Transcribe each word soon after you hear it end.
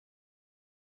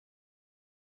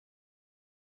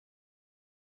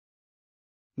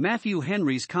Matthew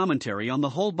Henry's Commentary on the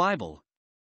Whole Bible.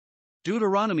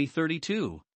 Deuteronomy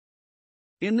 32.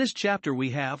 In this chapter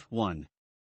we have 1.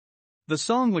 The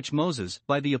song which Moses,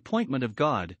 by the appointment of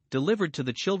God, delivered to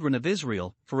the children of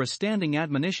Israel, for a standing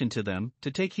admonition to them,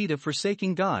 to take heed of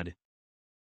forsaking God.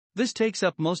 This takes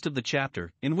up most of the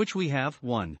chapter, in which we have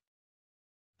 1.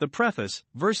 The preface,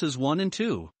 verses 1 and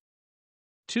 2.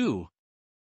 2.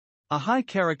 A high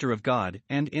character of God,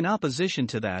 and in opposition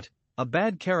to that, a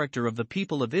bad character of the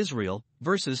people of Israel,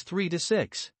 verses 3 to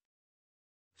 6.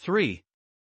 3.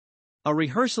 A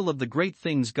rehearsal of the great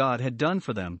things God had done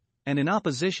for them, and in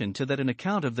opposition to that an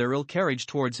account of their ill carriage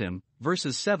towards him,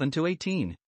 verses 7 to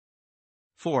 18.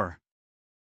 4.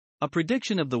 A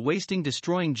prediction of the wasting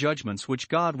destroying judgments which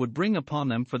God would bring upon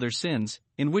them for their sins,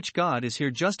 in which God is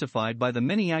here justified by the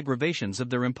many aggravations of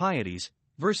their impieties,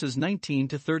 verses 19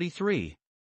 to 33.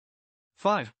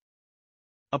 5.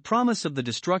 A promise of the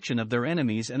destruction of their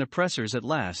enemies and oppressors at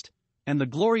last, and the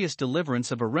glorious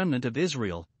deliverance of a remnant of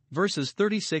Israel, verses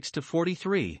 36 to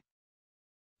 43.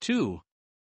 2.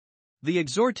 The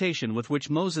exhortation with which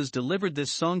Moses delivered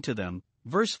this song to them,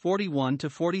 verse 41 to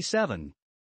 47.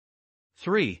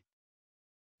 3.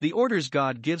 The orders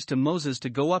God gives to Moses to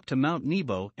go up to Mount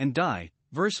Nebo and die,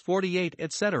 verse 48,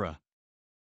 etc.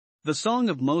 The Song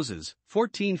of Moses,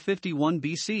 1451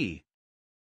 BC.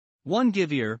 1.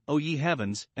 Give ear, O ye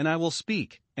heavens, and I will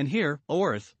speak, and hear, O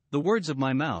earth, the words of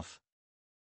my mouth.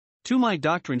 2. My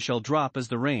doctrine shall drop as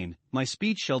the rain, my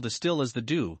speech shall distill as the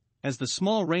dew, as the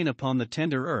small rain upon the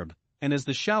tender herb, and as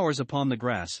the showers upon the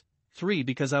grass. 3.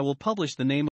 Because I will publish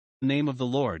the name of the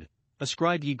Lord,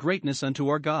 ascribe ye greatness unto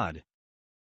our God.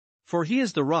 For he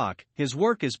is the rock, his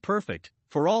work is perfect,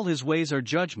 for all his ways are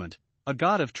judgment, a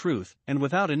God of truth, and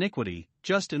without iniquity,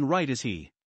 just and right is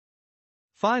he.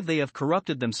 5. They have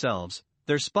corrupted themselves,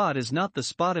 their spot is not the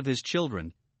spot of his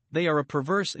children, they are a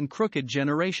perverse and crooked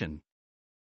generation.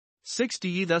 6. Do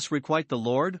ye thus requite the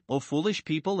Lord, O foolish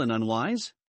people and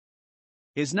unwise?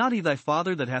 Is not he thy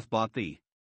father that hath bought thee?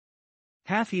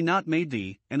 Hath he not made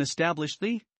thee, and established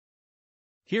thee?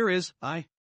 Here is, a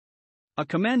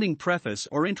commanding preface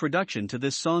or introduction to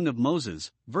this Song of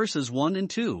Moses, verses 1 and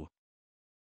 2.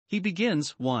 He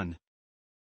begins, 1.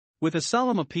 With a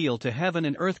solemn appeal to heaven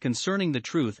and earth concerning the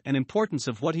truth and importance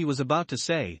of what he was about to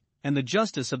say, and the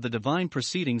justice of the divine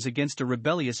proceedings against a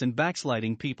rebellious and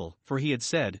backsliding people, for he had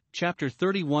said, chapter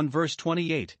 31 verse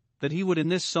 28, that he would in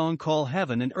this song call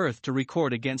heaven and earth to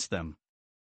record against them.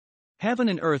 Heaven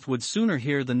and earth would sooner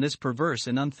hear than this perverse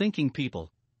and unthinking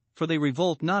people, for they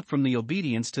revolt not from the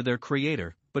obedience to their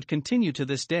Creator, but continue to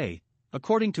this day,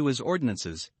 according to his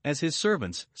ordinances, as his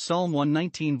servants, Psalm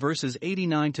 119 verses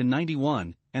 89 to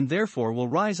 91, and therefore will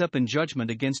rise up in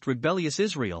judgment against rebellious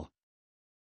Israel.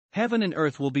 Heaven and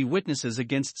earth will be witnesses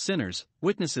against sinners,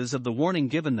 witnesses of the warning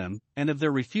given them, and of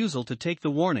their refusal to take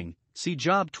the warning. See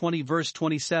Job 20 verse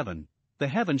 27, the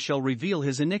heaven shall reveal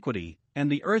his iniquity, and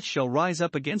the earth shall rise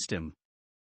up against him.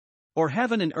 Or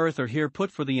heaven and earth are here put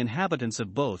for the inhabitants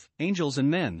of both, angels and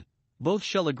men, both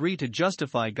shall agree to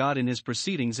justify God in his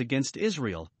proceedings against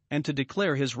Israel, and to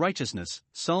declare his righteousness.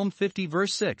 Psalm 50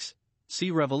 verse 6, see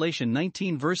Revelation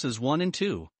 19 verses 1 and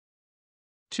 2.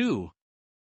 2.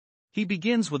 He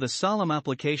begins with a solemn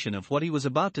application of what he was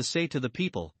about to say to the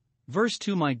people. Verse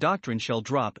 2. My doctrine shall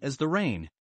drop as the rain.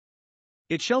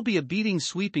 It shall be a beating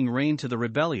sweeping rain to the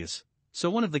rebellious,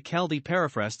 so one of the Chaldee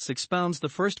paraphrasts expounds the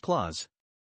first clause.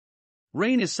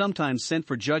 Rain is sometimes sent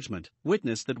for judgment,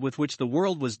 witness that with which the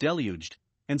world was deluged,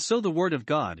 and so the word of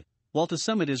God, while to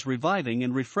some it is reviving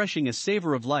and refreshing a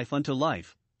savor of life unto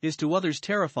life, is to others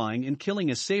terrifying and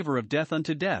killing a savor of death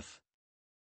unto death.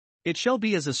 It shall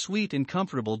be as a sweet and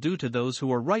comfortable dew to those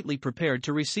who are rightly prepared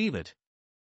to receive it.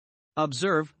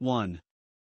 Observe, 1.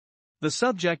 The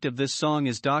subject of this song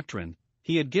is doctrine.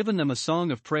 He had given them a song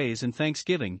of praise and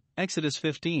thanksgiving, Exodus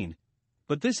 15.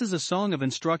 But this is a song of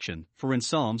instruction, for in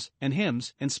psalms, and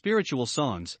hymns, and spiritual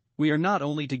songs, we are not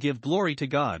only to give glory to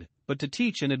God, but to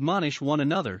teach and admonish one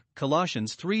another,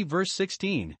 Colossians 3 verse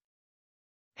 16.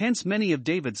 Hence many of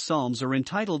David's psalms are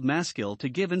entitled Maskil to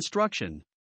give instruction.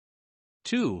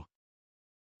 2.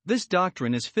 This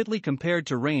doctrine is fitly compared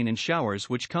to rain and showers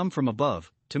which come from above,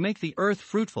 to make the earth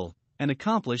fruitful, and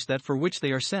accomplish that for which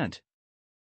they are sent.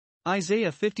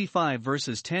 Isaiah 55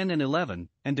 verses 10 and 11,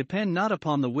 and depend not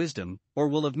upon the wisdom, or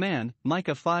will of man,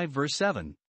 Micah 5 verse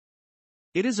 7.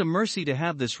 It is a mercy to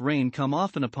have this rain come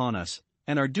often upon us,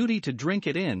 and our duty to drink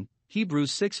it in,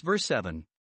 Hebrews 6 verse 7.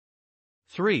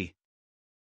 3.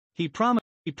 He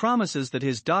promises that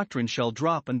his doctrine shall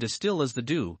drop and distill as the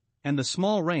dew, and the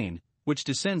small rain, which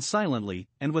descends silently,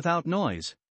 and without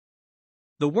noise.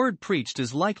 The word preached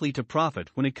is likely to profit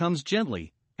when it comes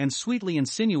gently, and sweetly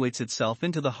insinuates itself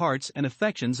into the hearts and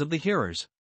affections of the hearers.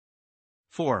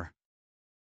 4.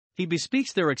 He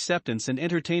bespeaks their acceptance and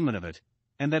entertainment of it,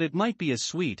 and that it might be as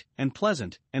sweet, and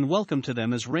pleasant, and welcome to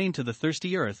them as rain to the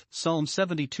thirsty earth. Psalm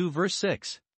 72 verse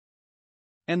 6.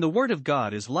 And the word of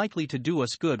God is likely to do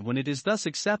us good when it is thus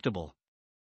acceptable.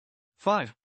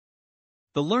 5.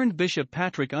 The learned Bishop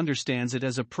Patrick understands it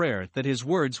as a prayer that his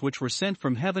words which were sent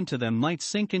from heaven to them might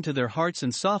sink into their hearts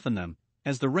and soften them,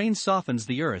 as the rain softens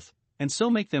the earth, and so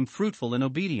make them fruitful in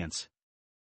obedience.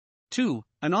 2.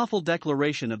 An awful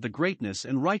declaration of the greatness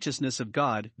and righteousness of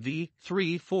God. v.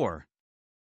 3-4.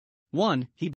 1.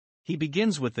 He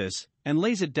begins with this, and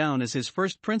lays it down as his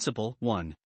first principle.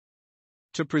 1.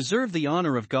 To preserve the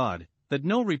honor of God, that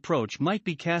no reproach might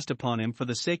be cast upon him for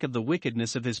the sake of the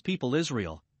wickedness of his people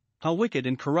Israel. How wicked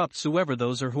and corrupt soever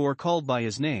those are who are called by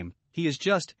his name, he is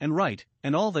just and right,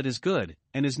 and all that is good,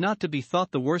 and is not to be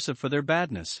thought the worse of for their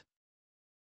badness.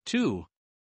 2.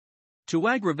 To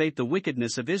aggravate the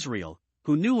wickedness of Israel,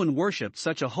 who knew and worshipped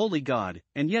such a holy God,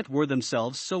 and yet were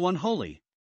themselves so unholy.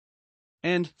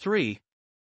 And 3.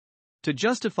 To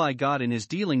justify God in his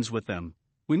dealings with them,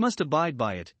 we must abide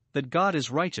by it, that God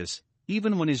is righteous,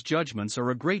 even when his judgments are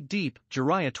a great deep.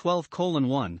 Jeriah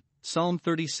 12:1, Psalm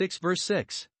 36 verse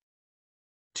 6.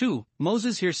 2.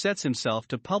 Moses here sets himself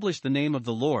to publish the name of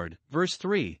the Lord, verse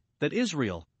 3, that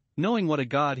Israel, knowing what a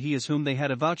God he is whom they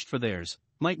had avouched for theirs,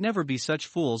 might never be such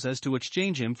fools as to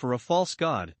exchange him for a false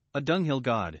god, a dunghill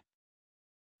god.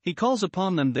 He calls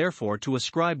upon them therefore to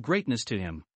ascribe greatness to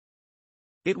him.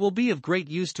 It will be of great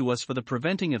use to us for the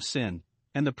preventing of sin,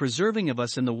 and the preserving of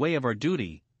us in the way of our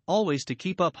duty, always to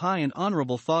keep up high and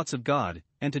honorable thoughts of God,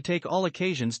 and to take all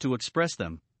occasions to express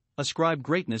them. Ascribe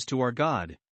greatness to our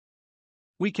God.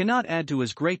 We cannot add to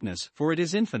his greatness, for it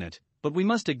is infinite, but we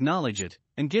must acknowledge it,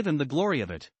 and give him the glory of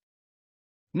it.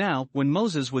 Now, when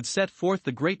Moses would set forth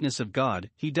the greatness of God,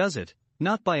 he does it,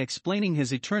 not by explaining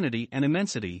his eternity and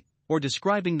immensity, or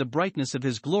describing the brightness of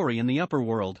his glory in the upper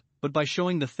world, but by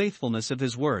showing the faithfulness of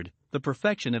his word, the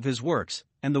perfection of his works,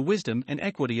 and the wisdom and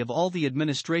equity of all the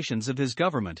administrations of his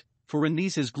government, for in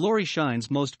these his glory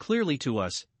shines most clearly to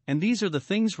us, and these are the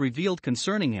things revealed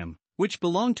concerning him, which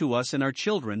belong to us and our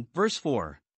children. Verse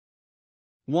 4.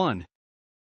 1.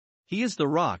 He is the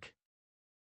rock.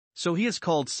 So he is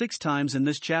called 6 times in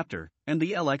this chapter, and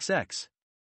the LXX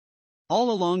all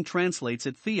along translates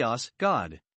it Theos,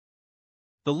 God.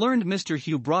 The learned Mr.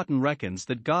 Hugh Broughton reckons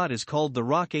that God is called the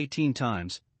rock 18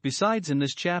 times, besides in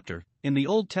this chapter, in the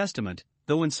Old Testament,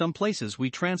 though in some places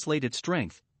we translate it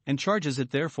strength, and charges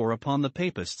it therefore upon the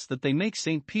papists that they make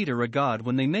St. Peter a god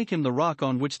when they make him the rock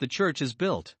on which the church is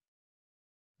built.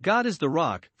 God is the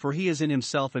rock, for he is in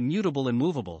himself immutable and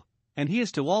movable, and he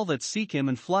is to all that seek him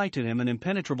and fly to him an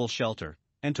impenetrable shelter,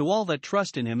 and to all that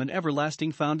trust in him an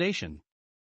everlasting foundation.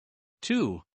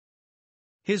 2.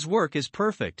 His work is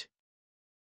perfect.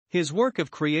 His work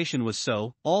of creation was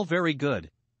so, all very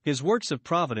good. His works of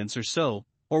providence are so,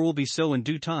 or will be so in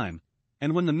due time,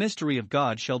 and when the mystery of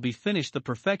God shall be finished, the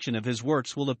perfection of his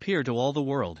works will appear to all the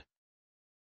world.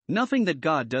 Nothing that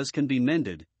God does can be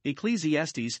mended.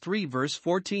 Ecclesiastes 3 verse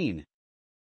 14.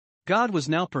 God was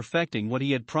now perfecting what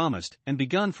he had promised and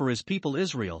begun for his people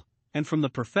Israel, and from the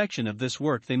perfection of this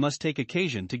work they must take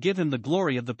occasion to give him the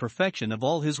glory of the perfection of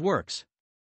all his works.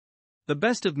 The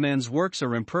best of men's works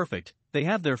are imperfect, they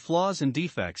have their flaws and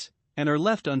defects, and are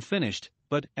left unfinished,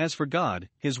 but, as for God,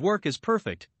 his work is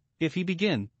perfect. If he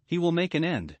begin, he will make an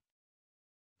end.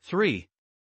 3.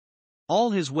 All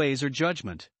his ways are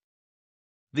judgment.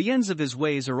 The ends of his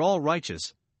ways are all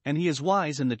righteous, and he is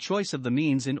wise in the choice of the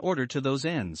means in order to those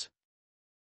ends.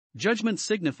 Judgment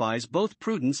signifies both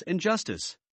prudence and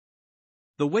justice.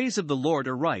 The ways of the Lord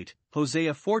are right.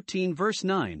 Hosea 14 verse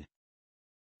 9.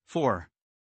 4.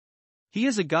 He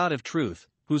is a God of truth,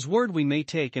 whose word we may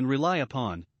take and rely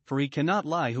upon, for he cannot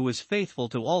lie, who is faithful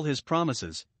to all his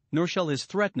promises, nor shall his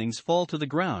threatenings fall to the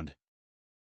ground.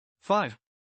 5.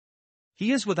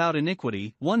 He is without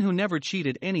iniquity, one who never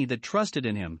cheated any that trusted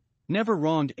in him, never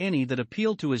wronged any that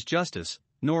appealed to his justice,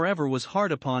 nor ever was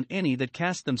hard upon any that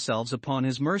cast themselves upon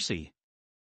his mercy.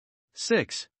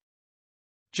 6.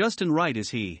 Just and right is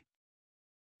he.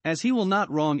 As he will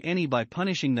not wrong any by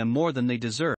punishing them more than they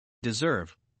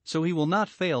deserve, so he will not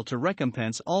fail to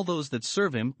recompense all those that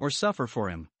serve him or suffer for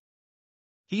him.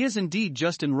 He is indeed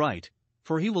just and right,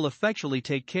 for he will effectually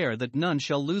take care that none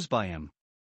shall lose by him.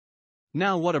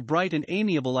 Now what a bright and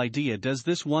amiable idea does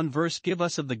this one verse give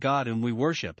us of the God whom we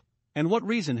worship, and what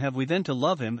reason have we then to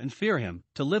love him and fear him,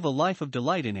 to live a life of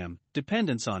delight in him,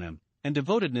 dependence on him, and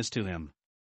devotedness to him?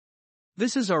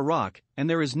 This is our rock, and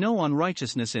there is no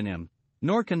unrighteousness in him,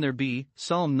 nor can there be.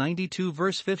 Psalm 92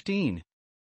 verse 15.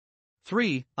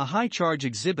 3. A high charge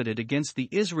exhibited against the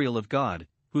Israel of God,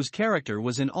 whose character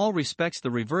was in all respects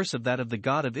the reverse of that of the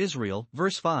God of Israel.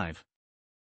 Verse 5.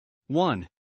 1.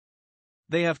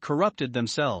 They have corrupted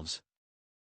themselves.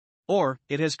 Or,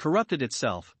 it has corrupted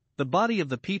itself, the body of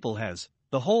the people has,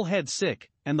 the whole head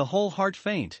sick, and the whole heart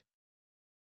faint.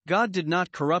 God did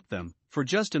not corrupt them, for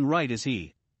just and right is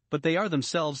He, but they are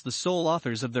themselves the sole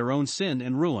authors of their own sin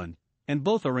and ruin, and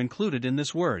both are included in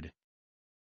this word.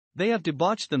 They have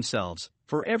debauched themselves,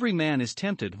 for every man is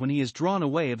tempted when he is drawn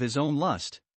away of his own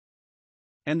lust.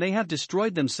 And they have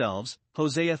destroyed themselves.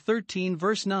 Hosea 13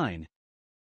 verse 9.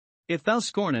 If thou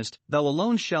scornest, thou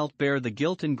alone shalt bear the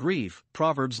guilt and grief.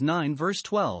 Proverbs 9 verse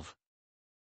 12.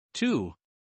 2.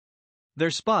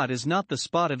 Their spot is not the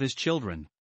spot of His children.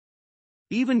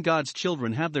 Even God's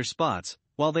children have their spots,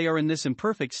 while they are in this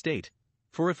imperfect state,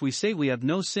 for if we say we have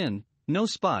no sin, no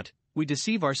spot, we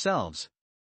deceive ourselves.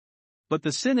 But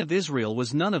the sin of Israel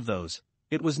was none of those.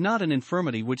 It was not an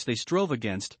infirmity which they strove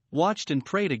against, watched and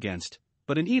prayed against,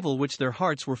 but an evil which their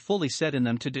hearts were fully set in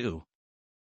them to do.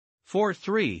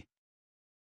 4:3.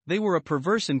 They were a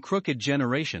perverse and crooked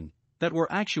generation, that were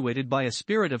actuated by a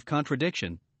spirit of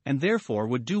contradiction, and therefore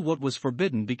would do what was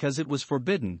forbidden because it was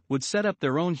forbidden, would set up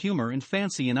their own humor and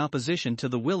fancy in opposition to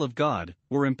the will of God,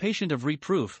 were impatient of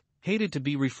reproof, hated to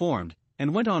be reformed,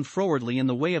 and went on frowardly in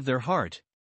the way of their heart.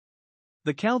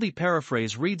 The Chaldee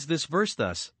paraphrase reads this verse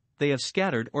thus: They have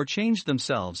scattered or changed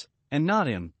themselves, and not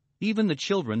Him, even the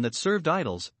children that served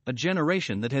idols, a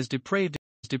generation that has depraved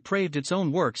its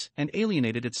own works and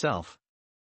alienated itself.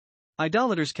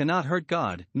 Idolaters cannot hurt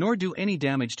God, nor do any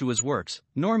damage to His works,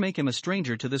 nor make Him a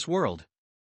stranger to this world.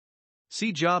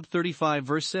 See Job 35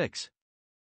 verse 6.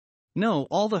 No,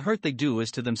 all the hurt they do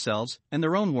is to themselves and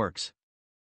their own works.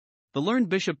 The learned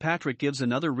Bishop Patrick gives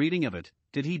another reading of it.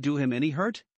 Did He do him any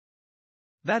hurt?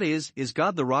 That is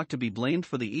God the rock to be blamed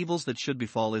for the evils that should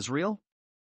befall Israel?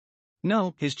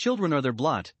 No, His children are their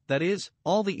blot, that is,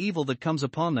 all the evil that comes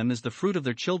upon them is the fruit of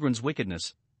their children's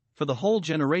wickedness, for the whole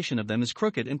generation of them is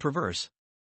crooked and perverse.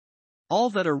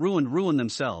 All that are ruined ruin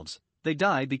themselves, they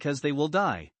die because they will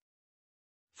die.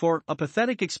 For a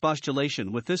pathetic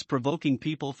expostulation with this provoking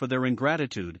people for their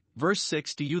ingratitude. Verse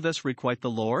 6. Do you thus requite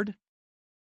the Lord?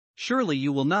 Surely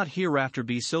you will not hereafter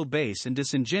be so base and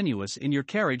disingenuous in your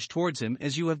carriage towards Him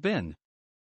as you have been.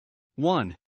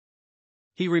 1.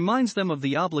 He reminds them of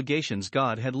the obligations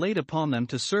God had laid upon them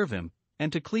to serve Him,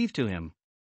 and to cleave to Him.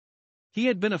 He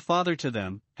had been a father to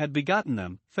them, had begotten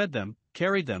them, fed them,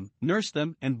 carried them, nursed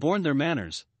them, and borne their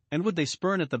manners, and would they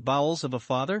spurn at the bowels of a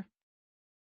father?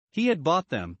 He had bought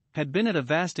them, had been at a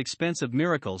vast expense of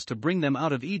miracles to bring them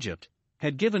out of Egypt,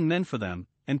 had given men for them,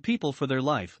 and people for their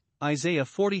life. Isaiah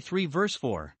 43 verse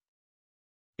 4.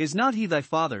 Is not He thy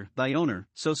father, thy owner,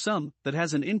 so some, that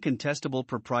has an incontestable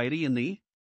propriety in thee?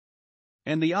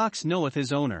 And the ox knoweth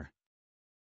his owner.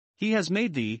 He has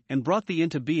made thee, and brought thee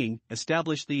into being,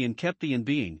 established thee and kept thee in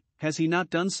being, has He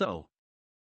not done so?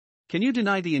 Can you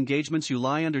deny the engagements you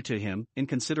lie under to Him, in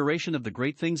consideration of the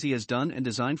great things He has done and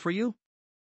designed for you?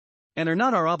 And are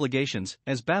not our obligations,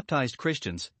 as baptized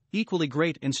Christians, equally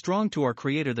great and strong to our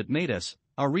Creator that made us,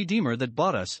 our Redeemer that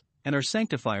bought us, and our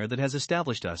Sanctifier that has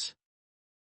established us?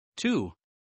 2.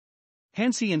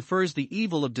 Hence He infers the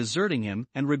evil of deserting Him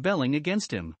and rebelling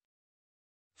against Him.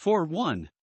 4:1.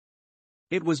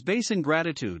 It was base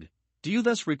ingratitude. Do you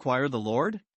thus require the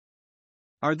Lord?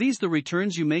 Are these the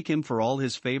returns you make Him for all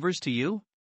His favors to you?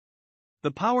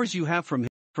 The powers you have from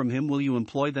Him, will you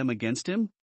employ them against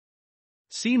Him?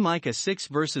 See Micah 6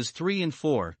 verses 3 and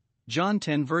 4, John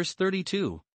 10 verse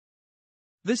 32.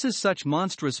 This is such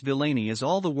monstrous villainy as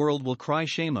all the world will cry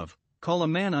shame of. Call a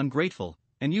man ungrateful,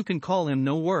 and you can call him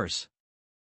no worse.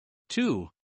 2.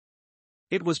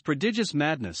 It was prodigious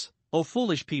madness, O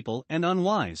foolish people and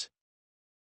unwise.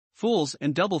 Fools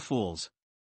and double fools.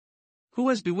 Who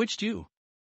has bewitched you?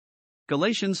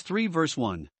 Galatians 3 verse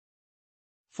 1.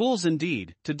 Fools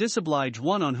indeed, to disoblige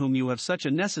one on whom you have such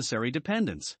a necessary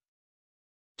dependence.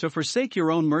 To forsake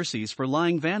your own mercies for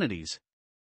lying vanities.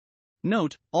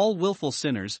 Note, all willful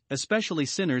sinners, especially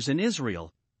sinners in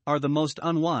Israel, are the most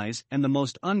unwise and the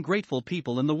most ungrateful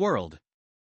people in the world.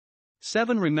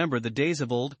 7. Remember the days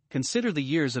of old, consider the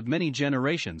years of many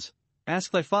generations,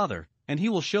 ask thy father, and he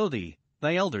will show thee,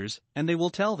 thy elders, and they will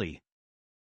tell thee.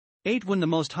 8. When the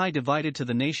Most High divided to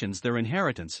the nations their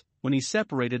inheritance, when He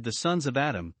separated the sons of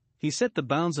Adam, He set the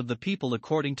bounds of the people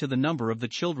according to the number of the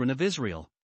children of Israel.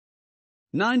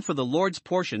 9. For the Lord's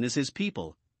portion is His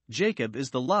people, Jacob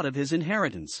is the lot of His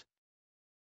inheritance.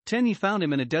 10. He found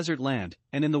him in a desert land,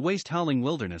 and in the waste howling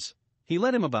wilderness. He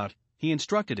led him about, He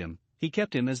instructed him, He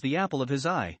kept him as the apple of His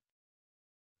eye.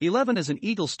 11 As an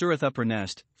eagle stirreth up her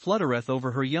nest, fluttereth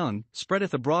over her young,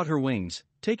 spreadeth abroad her wings,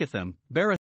 taketh them,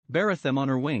 beareth them on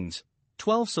her wings.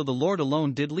 12 So the Lord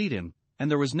alone did lead him, and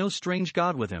there was no strange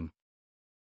God with him.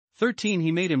 13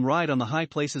 He made him ride on the high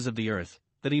places of the earth,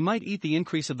 that he might eat the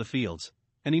increase of the fields,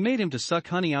 and he made him to suck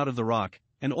honey out of the rock,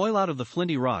 and oil out of the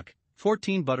flinty rock.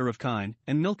 14 Butter of kine,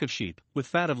 and milk of sheep, with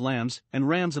fat of lambs, and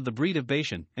rams of the breed of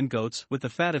Bashan, and goats, with the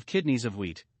fat of kidneys of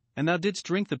wheat. And thou didst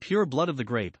drink the pure blood of the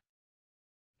grape.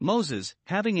 Moses,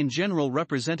 having in general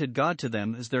represented God to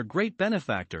them as their great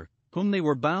benefactor, whom they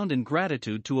were bound in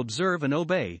gratitude to observe and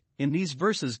obey, in these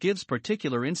verses gives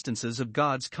particular instances of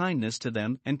God's kindness to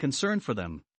them and concern for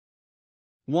them.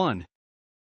 1.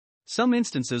 Some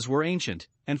instances were ancient,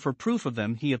 and for proof of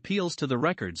them he appeals to the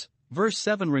records. Verse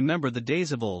 7 Remember the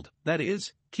days of old, that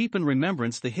is, keep in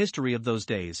remembrance the history of those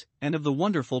days, and of the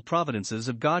wonderful providences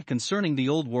of God concerning the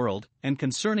old world, and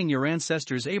concerning your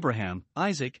ancestors Abraham,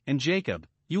 Isaac, and Jacob.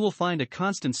 You will find a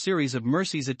constant series of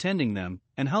mercies attending them,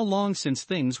 and how long since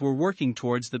things were working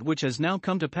towards that which has now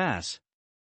come to pass.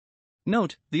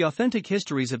 Note, the authentic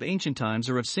histories of ancient times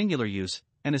are of singular use,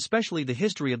 and especially the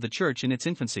history of the Church in its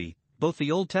infancy, both the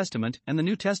Old Testament and the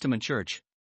New Testament Church.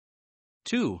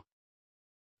 2.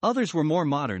 Others were more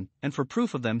modern, and for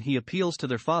proof of them he appeals to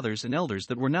their fathers and elders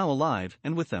that were now alive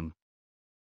and with them.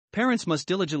 Parents must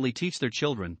diligently teach their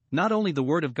children, not only the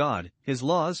Word of God, His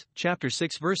laws, chapter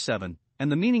 6 verse 7,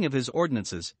 and the meaning of His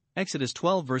ordinances, Exodus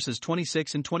 12 verses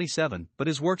 26 and 27, but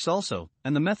His works also,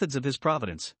 and the methods of His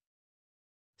providence.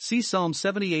 See Psalm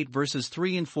 78 verses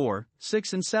 3 and 4,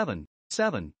 6 and 7.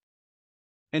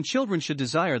 And children should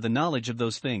desire the knowledge of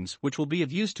those things which will be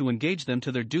of use to engage them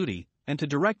to their duty, and to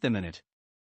direct them in it.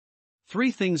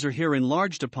 3 things are here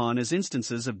enlarged upon as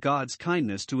instances of God's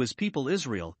kindness to His people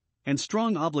Israel, and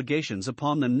strong obligations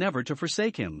upon them never to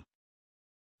forsake Him.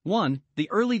 1. The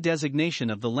early designation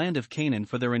of the land of Canaan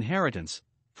for their inheritance,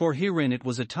 for herein it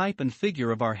was a type and figure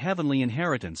of our heavenly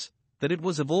inheritance, that it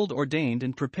was of old ordained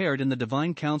and prepared in the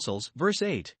divine counsels. Verse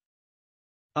 8.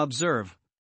 Observe.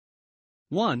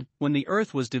 1. When the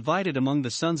earth was divided among the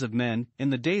sons of men,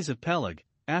 in the days of Peleg,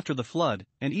 after the flood,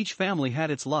 and each family had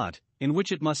its lot, in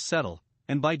which it must settle,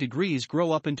 and by degrees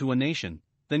grow up into a nation,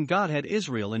 then God had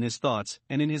Israel in His thoughts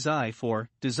and in His eye for,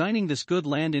 designing this good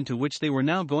land into which they were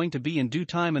now going to be in due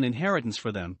time an inheritance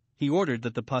for them, He ordered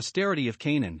that the posterity of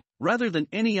Canaan, rather than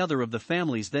any other of the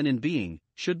families then in being,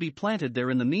 should be planted there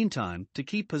in the meantime, to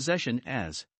keep possession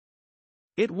as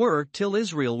it were till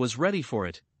Israel was ready for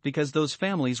it, because those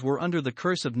families were under the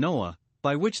curse of Noah,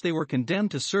 by which they were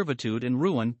condemned to servitude and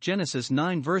ruin, Genesis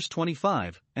 9 verse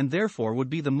 25, and therefore would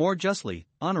be the more justly,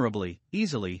 honorably,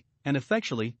 easily, and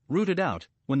effectually rooted out,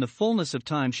 when the fullness of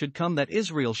time should come that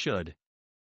Israel should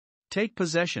take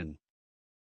possession.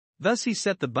 Thus He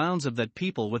set the bounds of that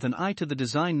people with an eye to the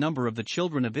design number of the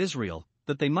children of Israel,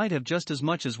 that they might have just as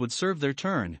much as would serve their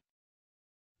turn.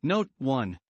 Note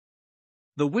 1.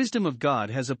 The wisdom of God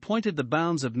has appointed the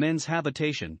bounds of men's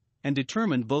habitation, and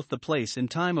determined both the place and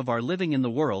time of our living in the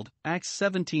world, Acts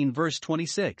 17 verse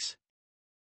 26.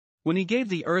 When He gave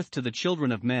the earth to the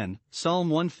children of men, Psalm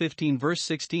 115 verse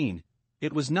 16,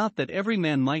 it was not that every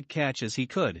man might catch as he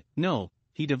could, no,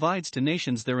 He divides to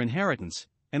nations their inheritance,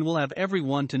 and will have every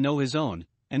one to know his own,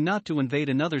 and not to invade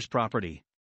another's property.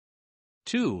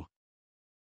 2.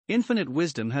 Infinite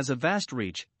wisdom has a vast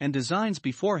reach, and designs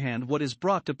beforehand what is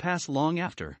brought to pass long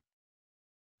after.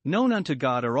 Known unto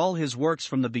God are all His works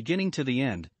from the beginning to the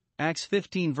end, Acts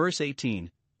 15 verse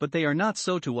 18, but they are not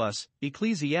so to us,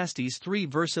 Ecclesiastes 3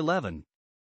 verse 11.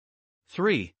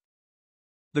 3.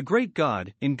 The great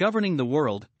God, in governing the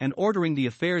world and ordering the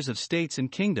affairs of states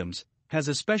and kingdoms, has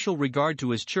a special regard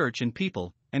to His church and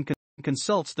people, and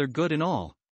consults their good in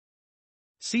all.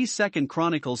 See 2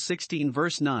 Chronicles 16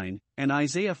 verse 9, and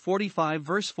Isaiah 45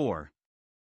 verse 4.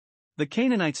 The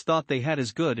Canaanites thought they had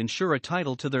as good and sure a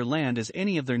title to their land as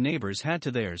any of their neighbors had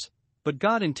to theirs, but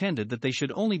God intended that they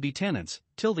should only be tenants,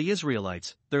 till the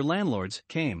Israelites, their landlords,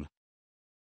 came.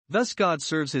 Thus God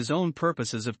serves His own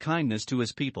purposes of kindness to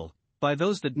His people, by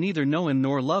those that neither know Him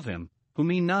nor love Him, who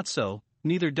mean not so,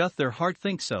 neither doth their heart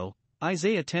think so,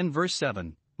 Isaiah 10 verse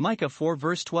 7, Micah 4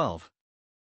 verse 12.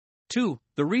 2.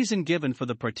 The reason given for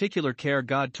the particular care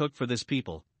God took for this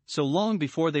people, so long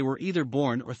before they were either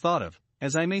born or thought of,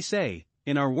 as I may say,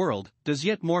 in our world, does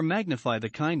yet more magnify the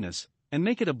kindness, and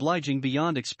make it obliging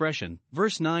beyond expression.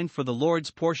 Verse 9 For the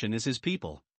Lord's portion is His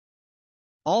people.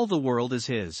 All the world is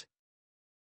His.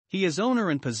 He is owner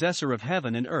and possessor of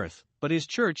heaven and earth, but His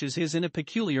church is His in a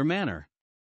peculiar manner.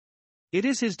 It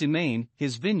is His domain,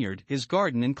 His vineyard, His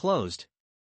garden enclosed.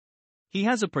 He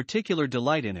has a particular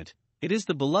delight in it, it is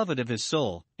the beloved of His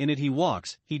soul, in it He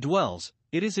walks, He dwells,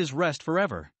 it is his rest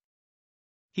forever.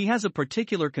 He has a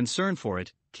particular concern for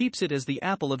it, keeps it as the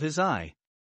apple of his eye.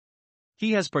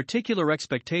 He has particular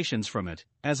expectations from it,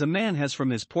 as a man has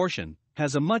from his portion,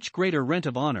 has a much greater rent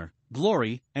of honor,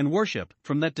 glory, and worship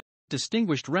from that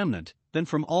distinguished remnant than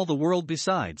from all the world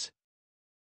besides.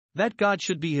 That God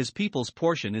should be his people's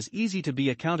portion is easy to be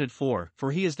accounted for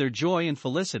he is their joy and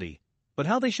felicity, but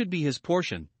how they should be his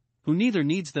portion, who neither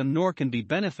needs them nor can be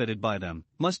benefited by them,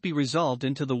 must be resolved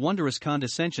into the wondrous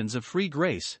condescensions of free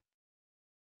grace.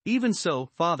 Even so,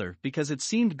 Father, because it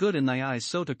seemed good in thy eyes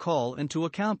so to call and to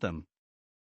account them.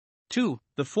 2.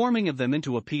 The forming of them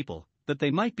into a people, that they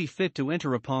might be fit to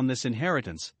enter upon this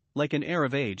inheritance, like an heir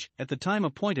of age, at the time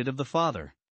appointed of the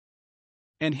Father.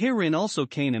 And herein also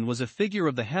Canaan was a figure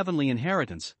of the heavenly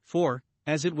inheritance, for,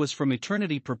 as it was from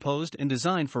eternity proposed and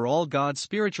designed for all God's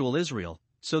spiritual Israel,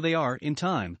 so they are in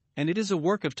time, and it is a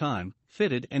work of time,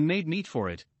 fitted and made meet for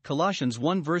it. Colossians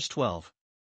 1 verse 12.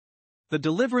 The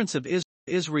deliverance of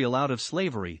Israel out of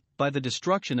slavery, by the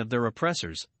destruction of their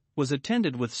oppressors, was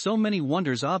attended with so many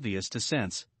wonders obvious to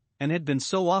sense, and had been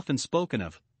so often spoken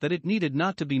of, that it needed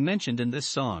not to be mentioned in this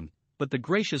song, but the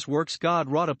gracious works God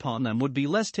wrought upon them would be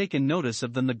less taken notice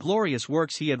of than the glorious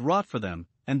works he had wrought for them,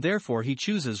 and therefore he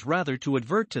chooses rather to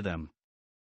advert to them.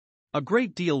 A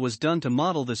great deal was done to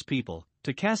model this people,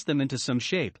 to cast them into some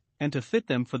shape, and to fit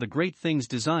them for the great things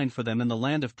designed for them in the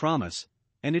land of promise,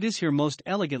 and it is here most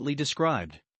elegantly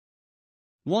described.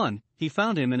 1. He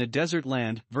found him in a desert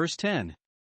land, verse 10.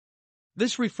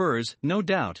 This refers, no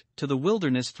doubt, to the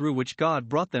wilderness through which God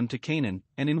brought them to Canaan,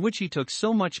 and in which he took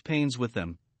so much pains with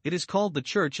them. It is called the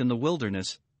church in the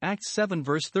wilderness, Acts 7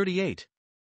 verse 38.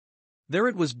 There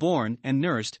it was born and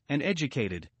nursed and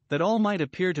educated, that all might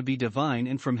appear to be divine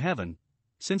and from heaven,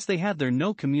 since they had there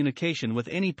no communication with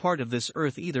any part of this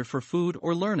earth either for food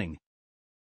or learning.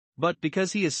 But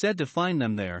because he is said to find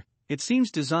them there, it seems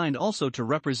designed also to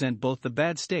represent both the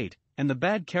bad state and the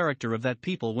bad character of that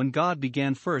people when God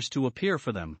began first to appear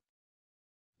for them.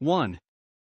 1.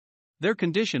 Their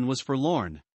condition was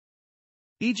forlorn.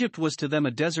 Egypt was to them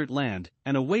a desert land,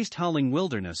 and a waste howling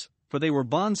wilderness, for they were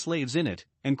bond slaves in it,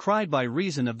 and cried by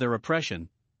reason of their oppression,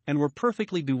 and were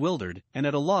perfectly bewildered, and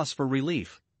at a loss for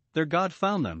relief. Their God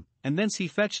found them, and thence he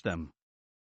fetched them.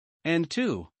 And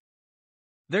 2.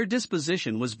 Their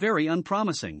disposition was very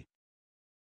unpromising.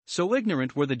 So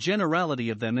ignorant were the generality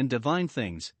of them in divine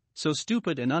things, so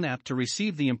stupid and unapt to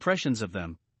receive the impressions of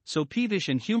them, so peevish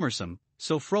and humorsome,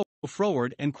 so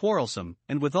froward and quarrelsome,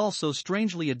 and withal so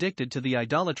strangely addicted to the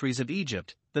idolatries of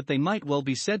Egypt, that they might well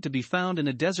be said to be found in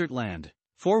a desert land.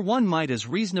 For one might as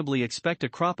reasonably expect a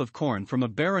crop of corn from a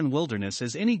barren wilderness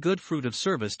as any good fruit of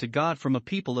service to God from a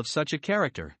people of such a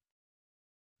character.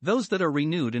 Those that are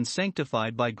renewed and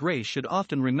sanctified by grace should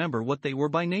often remember what they were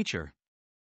by nature.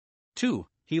 2.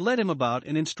 He led him about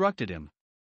and instructed him.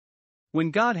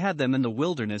 When God had them in the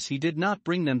wilderness, he did not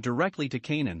bring them directly to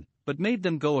Canaan, but made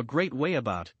them go a great way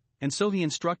about, and so he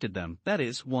instructed them, that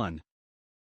is, 1.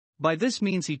 By this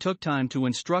means he took time to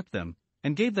instruct them,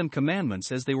 and gave them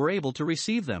commandments as they were able to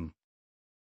receive them.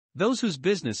 Those whose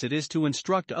business it is to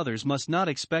instruct others must not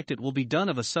expect it will be done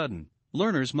of a sudden.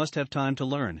 Learners must have time to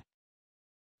learn.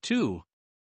 2.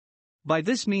 By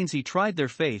this means he tried their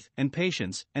faith and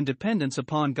patience and dependence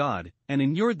upon God, and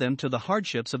inured them to the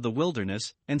hardships of the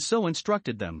wilderness, and so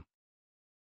instructed them.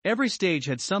 Every stage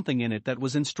had something in it that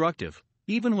was instructive.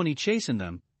 Even when he chastened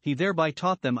them, he thereby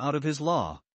taught them out of his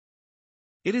law.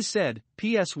 It is said,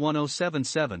 PS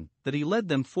 1077, that he led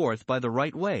them forth by the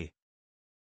right way.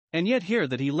 And yet here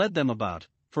that he led them about,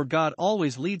 for God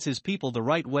always leads his people the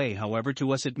right way, however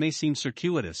to us it may seem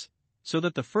circuitous, so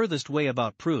that the furthest way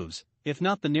about proves, if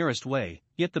not the nearest way,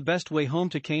 yet the best way home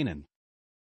to Canaan.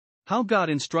 How God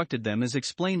instructed them is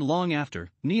explained long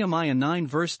after. Nehemiah 9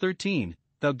 verse 13,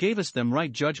 Thou gavest them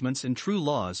right judgments and true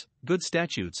laws, good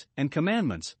statutes, and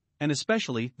commandments, and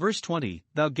especially, verse 20,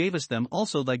 Thou gavest them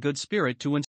also thy good spirit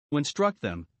to instruct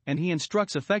them, and he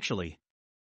instructs effectually.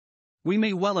 We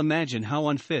may well imagine how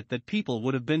unfit that people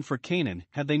would have been for Canaan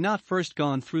had they not first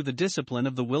gone through the discipline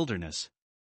of the wilderness.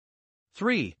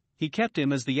 3. He kept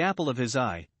him as the apple of his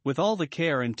eye, with all the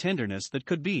care and tenderness that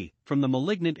could be, from the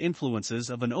malignant influences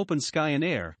of an open sky and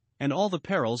air, and all the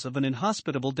perils of an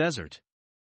inhospitable desert.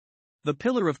 The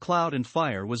pillar of cloud and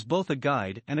fire was both a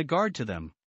guide and a guard to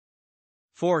them.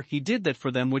 For he did that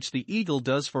for them which the eagle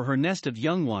does for her nest of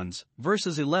young ones,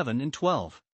 verses 11 and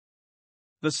 12.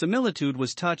 The similitude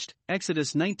was touched,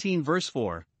 Exodus 19 verse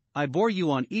 4, I bore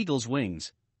you on eagle's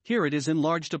wings, here it is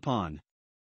enlarged upon.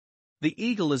 The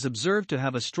eagle is observed to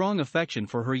have a strong affection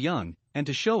for her young, and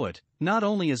to show it, not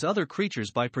only as other creatures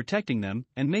by protecting them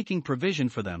and making provision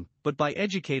for them, but by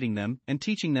educating them and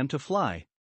teaching them to fly.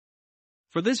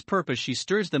 For this purpose she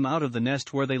stirs them out of the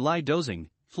nest where they lie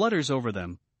dozing, flutters over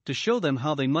them, to show them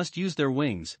how they must use their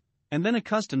wings, and then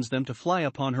accustoms them to fly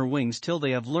upon her wings till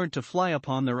they have learnt to fly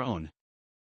upon their own.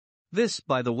 This,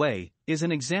 by the way, is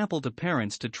an example to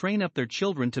parents to train up their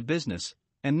children to business,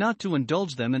 and not to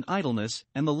indulge them in idleness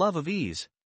and the love of ease.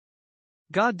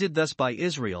 God did thus by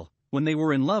Israel, when they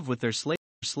were in love with their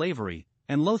slavery,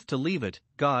 and loath to leave it.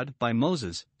 God, by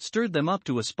Moses, stirred them up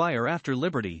to aspire after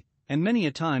liberty, and many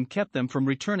a time kept them from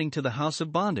returning to the house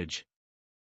of bondage.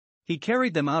 He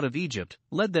carried them out of Egypt,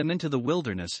 led them into the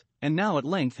wilderness, and now at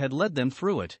length had led them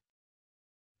through it.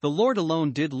 The Lord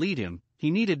alone did lead him,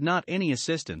 he needed not any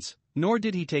assistance, nor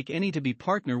did he take any to be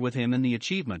partner with him in the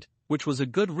achievement, which was a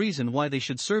good reason why they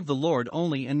should serve the Lord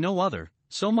only and no other,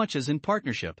 so much as in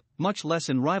partnership, much less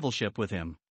in rivalship with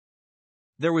him.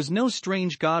 There was no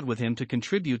strange God with him to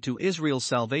contribute to Israel's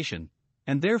salvation,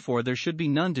 and therefore there should be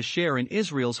none to share in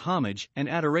Israel's homage and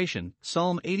adoration.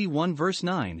 Psalm 81 verse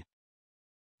 9.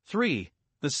 3.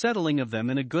 The settling of them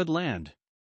in a good land.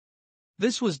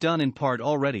 This was done in part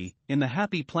already, in the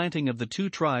happy planting of the 2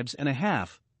 tribes and a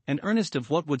half, an earnest of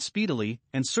what would speedily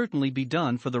and certainly be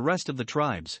done for the rest of the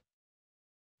tribes.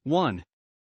 1.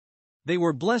 They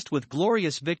were blessed with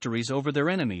glorious victories over their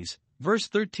enemies. Verse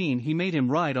 13. He made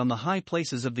him ride on the high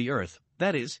places of the earth,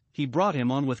 that is, he brought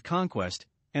him on with conquest,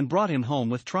 and brought him home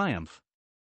with triumph.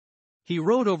 He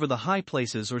rode over the high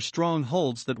places or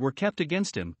strongholds that were kept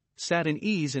against him, sat in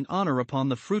ease and honor upon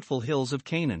the fruitful hills of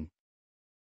Canaan.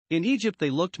 In Egypt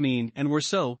they looked mean and were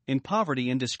so, in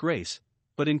poverty and disgrace,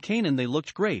 but in Canaan they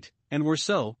looked great, and were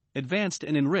so, advanced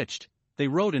and enriched. They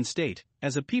rode in state,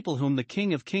 as a people whom the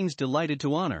King of Kings delighted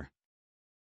to honor.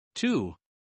 2.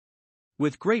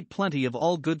 With great plenty of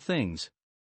all good things.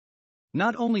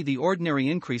 Not only the ordinary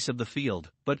increase of the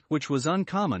field, but, which was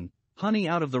uncommon, honey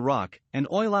out of the rock, and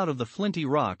oil out of the flinty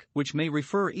rock, which may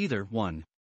refer either 1.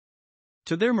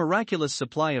 To their miraculous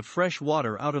supply of fresh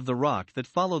water out of the rock that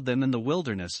followed them in the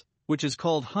wilderness, which is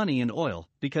called honey and oil,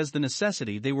 because the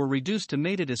necessity they were reduced to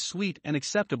made it as sweet and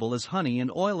acceptable as honey and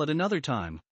oil at another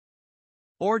time.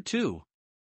 Or 2.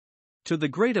 To the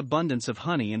great abundance of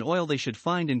honey and oil they should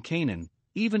find in Canaan,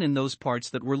 even in those parts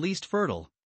that were least fertile.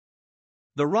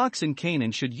 The rocks in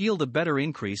Canaan should yield a better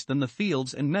increase than the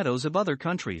fields and meadows of other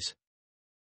countries.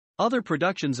 Other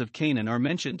productions of Canaan are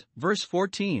mentioned, verse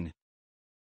 14.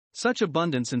 Such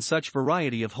abundance and such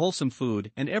variety of wholesome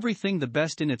food and everything the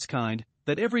best in its kind,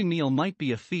 that every meal might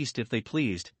be a feast if they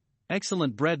pleased.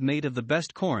 Excellent bread made of the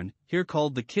best corn, here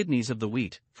called the kidneys of the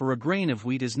wheat, for a grain of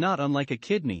wheat is not unlike a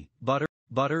kidney,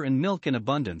 butter and milk in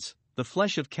abundance, the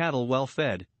flesh of cattle well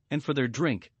fed, and for their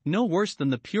drink, no worse than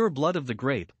the pure blood of the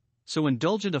grape. So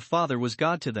indulgent a father was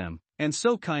God to them, and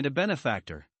so kind a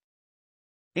benefactor.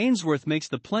 Ainsworth makes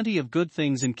the plenty of good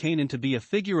things in Canaan to be a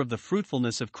figure of the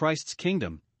fruitfulness of Christ's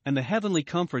kingdom, and the heavenly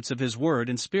comforts of his word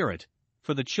and spirit.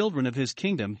 For the children of his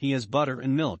kingdom he has butter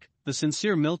and milk, the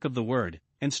sincere milk of the word,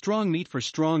 and strong meat for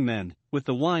strong men, with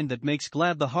the wine that makes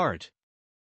glad the heart.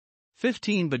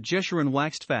 15. But Jeshurun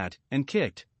waxed fat, and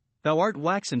kicked. Thou art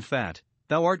waxen fat,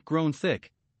 thou art grown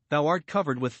thick, thou art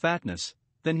covered with fatness.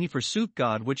 Then he forsook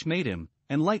God which made him,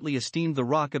 and lightly esteemed the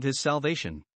rock of his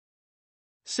salvation.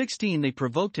 16. They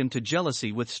provoked him to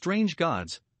jealousy with strange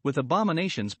gods, with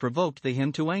abominations provoked they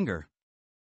him to anger.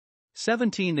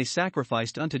 17. They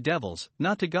sacrificed unto devils,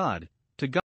 not to God,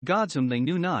 gods whom they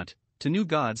knew not, to new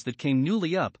gods that came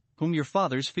newly up, whom your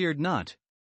fathers feared not.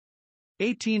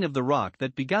 18. Of the rock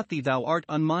that begot thee thou art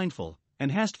unmindful,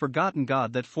 and hast forgotten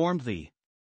God that formed thee.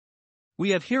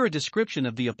 We have here a description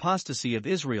of the apostasy of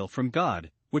Israel from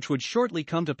God, which would shortly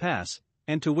come to pass,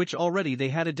 and to which already they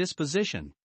had a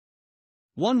disposition.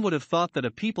 One would have thought that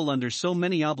a people under so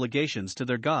many obligations to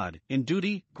their God, in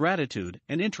duty, gratitude,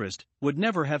 and interest, would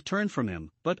never have turned from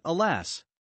him, but, alas!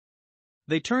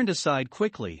 They turned aside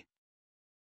quickly.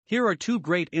 Here are 2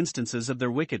 great instances of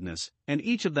their wickedness, and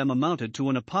each of them amounted to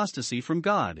an apostasy from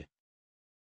God.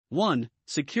 1.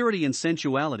 Security and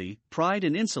sensuality, pride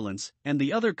and insolence, and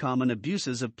the other common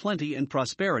abuses of plenty and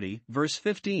prosperity, verse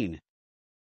 15.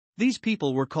 These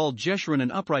people were called Jeshurun,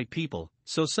 an upright people,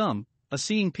 so some, a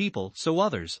seeing people, so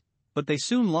others, but they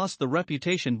soon lost the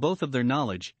reputation both of their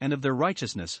knowledge and of their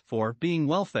righteousness, for, being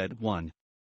well-fed, 1.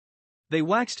 They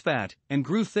waxed fat, and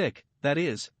grew thick, that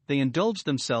is, they indulged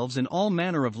themselves in all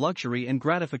manner of luxury and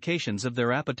gratifications of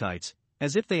their appetites,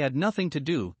 as if they had nothing to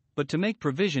do, but to make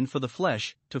provision for the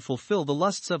flesh, to fulfill the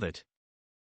lusts of it.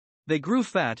 They grew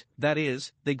fat, that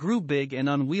is, they grew big and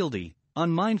unwieldy,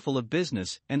 unmindful of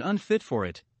business and unfit for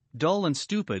it, dull and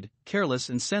stupid, careless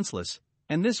and senseless,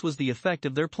 and this was the effect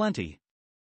of their plenty.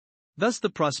 Thus the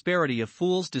prosperity of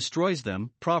fools destroys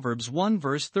them, Proverbs 1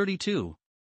 verse 32.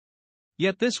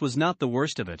 Yet this was not the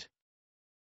worst of it.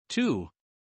 2.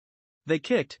 They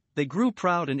kicked, they grew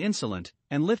proud and insolent,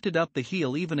 and lifted up the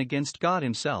heel even against God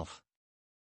himself.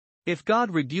 If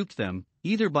God rebuked them,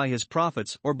 either by his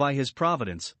prophets or by his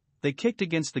providence, they kicked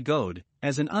against the goad,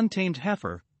 as an untamed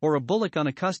heifer, or a bullock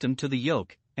unaccustomed to the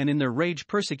yoke, and in their rage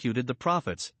persecuted the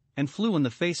prophets, and flew in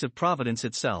the face of providence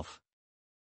itself.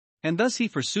 And thus he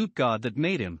forsook God that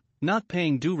made him, not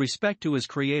paying due respect to his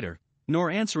Creator, nor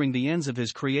answering the ends of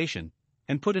his creation,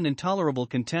 and put an intolerable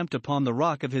contempt upon the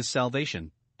rock of his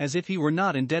salvation, as if he were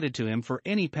not indebted to him for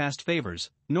any past favors,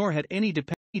 nor had any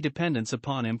dependence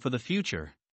upon him for the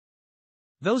future.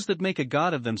 Those that make a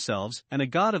god of themselves and a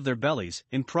god of their bellies,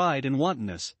 in pride and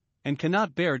wantonness, and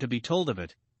cannot bear to be told of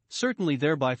it, certainly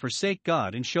thereby forsake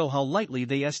God and show how lightly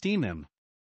they esteem him.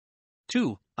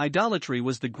 2. Idolatry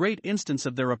was the great instance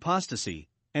of their apostasy,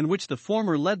 and which the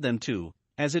former led them to,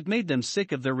 as it made them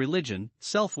sick of their religion,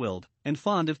 self-willed, and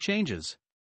fond of changes.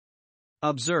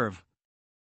 Observe.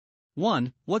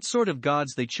 1. What sort of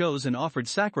gods they chose and offered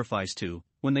sacrifice to,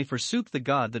 when they forsook the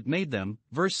God that made them,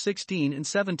 verse 16 and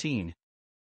 17.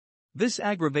 This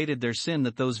aggravated their sin,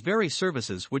 that those very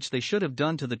services which they should have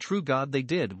done to the true God they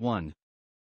did, 1.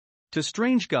 To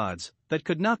strange gods, that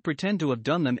could not pretend to have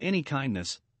done them any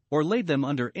kindness, or laid them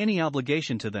under any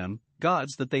obligation to them,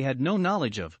 gods that they had no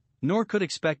knowledge of, nor could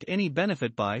expect any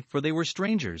benefit by, for they were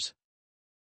strangers.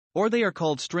 Or they are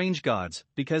called strange gods,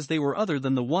 because they were other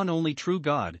than the one only true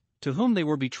God, to whom they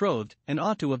were betrothed, and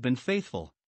ought to have been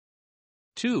faithful.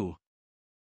 2.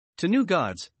 To new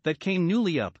gods, that came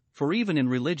newly up, for even in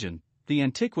religion, the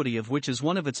antiquity of which is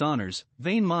one of its honors,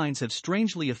 vain minds have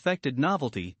strangely affected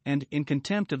novelty, and, in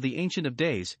contempt of the Ancient of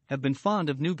Days, have been fond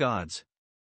of new gods.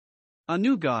 A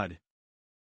new god.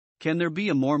 Can there be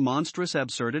a more monstrous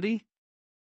absurdity?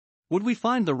 Would we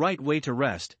find the right way to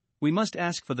rest, we must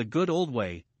ask for the good old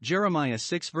way, Jeremiah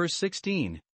 6 verse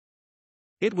 16.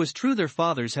 It was true their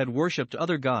fathers had worshipped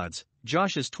other gods,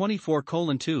 Joshua's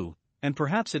 24:2, and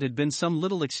perhaps it had been some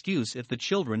little excuse if the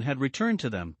children had returned to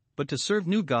them, but to serve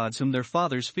new gods whom their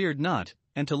fathers feared not,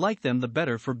 and to like them the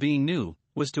better for being new,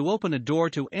 was to open a door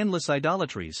to endless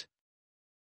idolatries.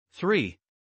 3.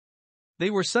 They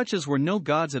were such as were no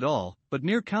gods at all, but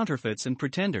mere counterfeits and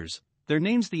pretenders, their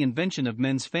names the invention of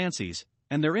men's fancies,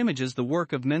 and their images the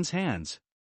work of men's hands.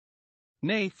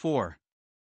 Nay, 4.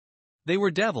 They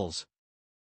were devils.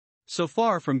 So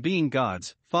far from being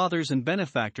gods, fathers and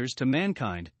benefactors to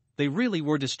mankind, they really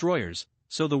were destroyers,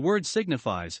 so the word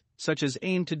signifies, such as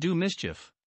aim to do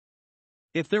mischief.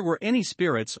 If there were any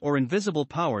spirits or invisible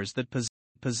powers that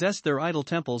possessed their idol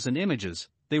temples and images,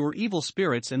 they were evil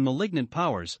spirits and malignant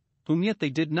powers, whom yet they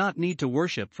did not need to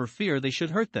worship for fear they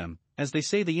should hurt them, as they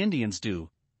say the Indians do,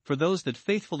 for those that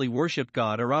faithfully worship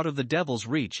God are out of the devil's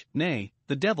reach, nay,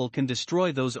 the devil can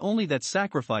destroy those only that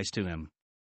sacrifice to him.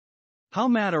 How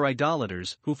mad are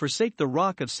idolaters, who forsake the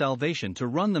rock of salvation to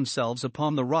run themselves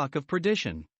upon the rock of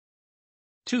perdition.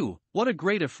 2. What a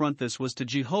great affront this was to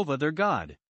Jehovah their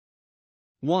God.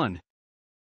 1.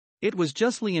 It was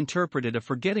justly interpreted a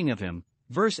forgetting of him,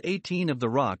 verse 18, of the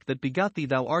rock that begot thee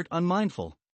thou art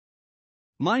unmindful.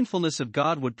 Mindfulness of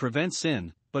God would prevent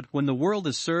sin, but when the world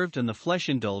is served and the flesh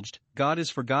indulged, God is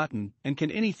forgotten, and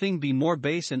can anything be more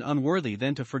base and unworthy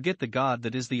than to forget the God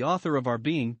that is the author of our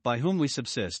being, by whom we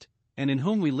subsist, and in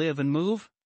whom we live and move?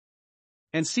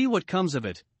 And see what comes of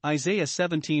it, Isaiah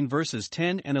 17 verses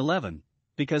 10 and 11,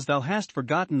 because thou hast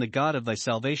forgotten the God of thy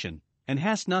salvation, and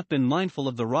hast not been mindful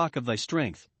of the rock of thy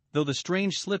strength, though the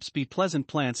strange slips be pleasant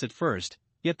plants at first,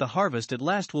 yet the harvest at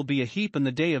last will be a heap in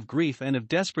the day of grief and of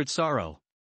desperate sorrow.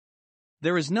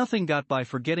 There is nothing got by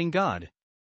forgetting God.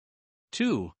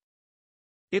 2.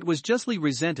 It was justly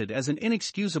resented as an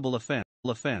inexcusable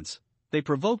offense. They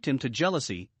provoked him to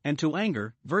jealousy, and to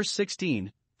anger, verse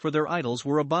 16, for their idols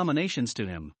were abominations to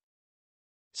him.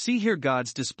 See here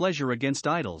God's displeasure against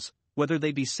idols, whether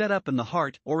they be set up in the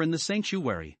heart or in the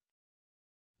sanctuary.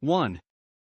 1.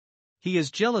 He is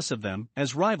jealous of them,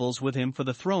 as rivals with him for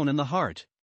the throne in the heart.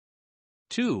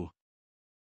 2.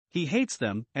 He hates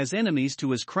them, as enemies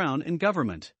to his crown and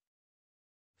government.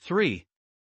 3.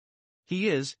 He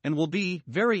is, and will be,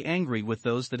 very angry with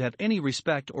those that have any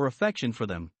respect or affection for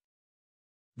them.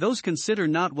 Those consider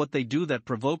not what they do that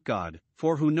provoke God,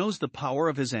 for who knows the power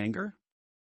of his anger?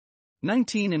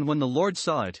 19. And when the Lord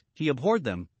saw it, he abhorred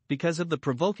them, because of the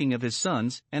provoking of his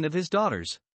sons and of his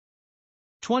daughters.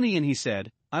 20. And he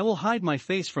said, I will hide my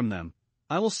face from them,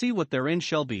 I will see what their end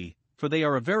shall be, for they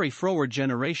are a very froward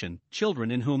generation,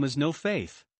 children in whom is no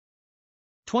faith.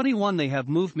 21 They have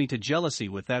moved me to jealousy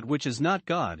with that which is not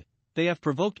God, they have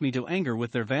provoked me to anger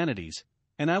with their vanities,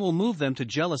 and I will move them to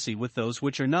jealousy with those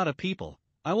which are not a people,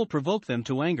 I will provoke them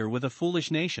to anger with a foolish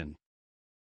nation.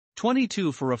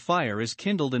 22 For a fire is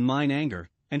kindled in mine anger,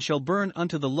 and shall burn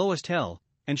unto the lowest hell,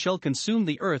 and shall consume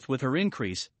the earth with her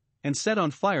increase, and set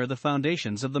on fire the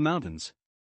foundations of the mountains.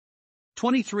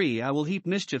 23 I will heap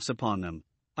mischiefs upon them,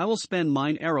 I will spend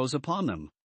mine arrows upon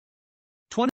them.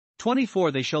 24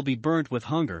 They shall be burnt with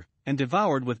hunger, and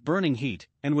devoured with burning heat,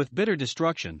 and with bitter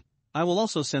destruction, I will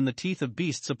also send the teeth of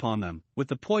beasts upon them, with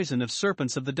the poison of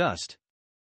serpents of the dust.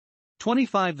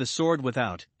 25 The sword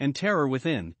without, and terror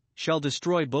within, shall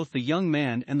destroy both the young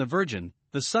man and the virgin,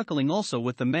 the suckling also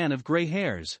with the man of grey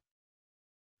hairs.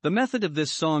 The method of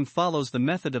this song follows the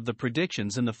method of the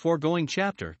predictions in the foregoing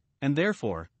chapter, and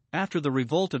therefore, after the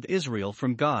revolt of Israel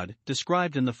from God,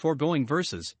 described in the foregoing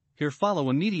verses, here follow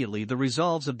immediately the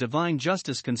resolves of divine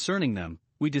justice concerning them.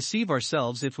 We deceive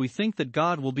ourselves if we think that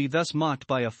God will be thus mocked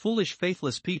by a foolish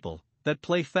faithless people, that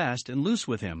play fast and loose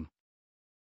with him.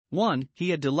 1. He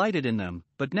had delighted in them,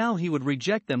 but now he would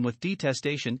reject them with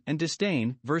detestation and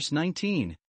disdain. Verse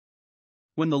 19.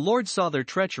 When the Lord saw their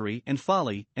treachery and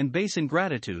folly and base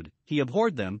ingratitude, he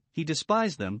abhorred them, he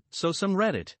despised them, so some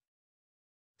read it.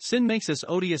 Sin makes us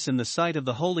odious in the sight of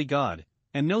the holy God,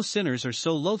 and no sinners are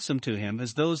so loathsome to him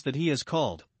as those that he has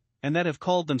called, and that have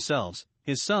called themselves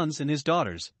his sons and his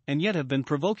daughters, and yet have been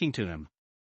provoking to him.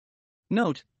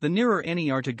 Note, the nearer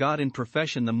any are to God in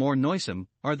profession, the more noisome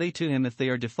are they to him if they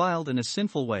are defiled in a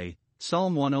sinful way.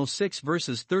 Psalm 106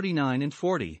 verses 39 and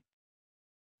 40.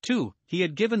 2. He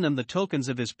had given them the tokens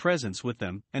of his presence with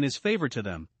them and his favor to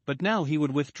them, but now he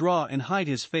would withdraw and hide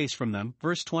his face from them.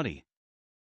 Verse 20.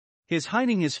 His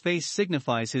hiding his face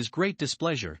signifies his great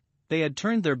displeasure. They had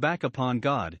turned their back upon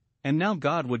God, and now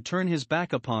God would turn his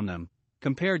back upon them.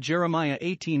 Compare Jeremiah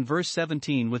 18 verse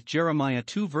 17 with Jeremiah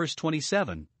 2 verse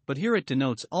 27. But here it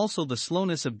denotes also the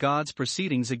slowness of God's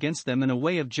proceedings against them in a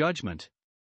way of judgment.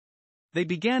 They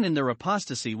began in their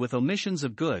apostasy with omissions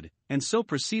of good, and so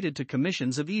proceeded to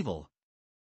commissions of evil.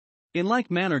 In like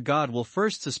manner God will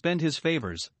first suspend his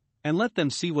favors, and let them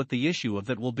see what the issue of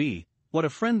that will be, what a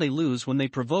friend they lose when they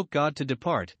provoke God to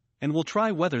depart, and will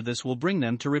try whether this will bring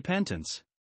them to repentance.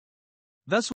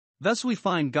 Thus we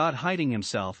find God hiding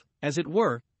himself, as it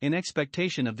were, in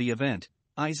expectation of the event.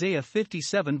 Isaiah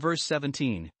 57 verse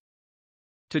 17.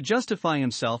 To justify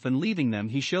himself in leaving them,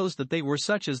 he shows that they were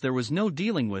such as there was no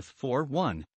dealing with. For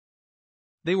 1.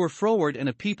 They were froward and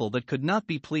a people that could not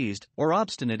be pleased, or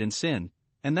obstinate in sin,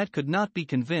 and that could not be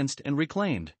convinced and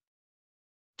reclaimed.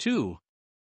 2.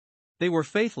 They were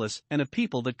faithless and a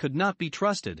people that could not be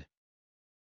trusted.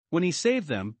 When he saved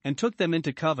them and took them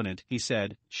into covenant, he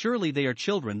said, "Surely they are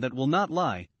children that will not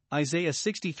lie." Isaiah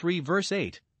 63 verse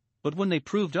 8. But when they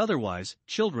proved otherwise,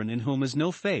 children in whom is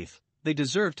no faith, they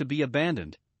deserve to be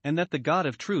abandoned, and that the God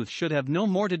of truth should have no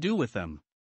more to do with them.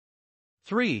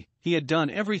 3. He had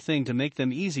done everything to make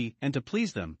them easy and to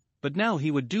please them, but now he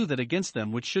would do that against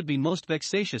them which should be most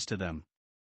vexatious to them.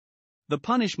 The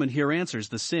punishment here answers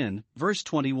the sin. Verse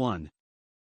 21.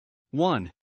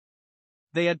 1.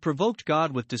 They had provoked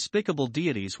God with despicable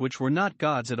deities which were not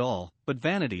gods at all, but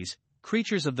vanities,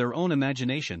 creatures of their own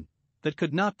imagination, that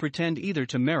could not pretend either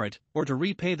to merit or to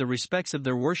repay the respects of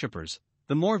their worshippers.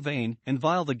 The more vain and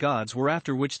vile the gods were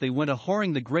after which they went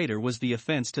a-whoring, the greater was the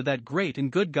offense to that great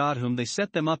and good God whom they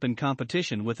set them up in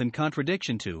competition with and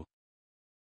contradiction to.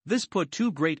 This put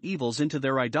two great evils into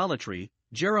their idolatry.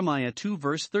 Jeremiah 2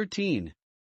 verse 13.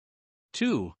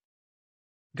 2.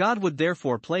 God would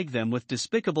therefore plague them with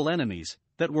despicable enemies,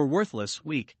 that were worthless,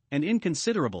 weak, and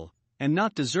inconsiderable, and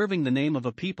not deserving the name of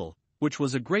a people, which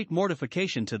was a great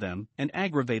mortification to them, and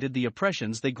aggravated the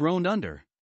oppressions they groaned under.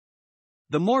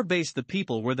 The more base the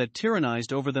people were that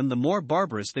tyrannized over them, the more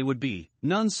barbarous they would be,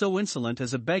 none so insolent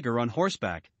as a beggar on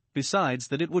horseback, besides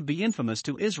that it would be infamous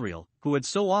to Israel, who had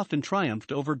so often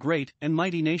triumphed over great and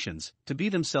mighty nations, to be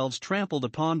themselves trampled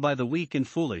upon by the weak and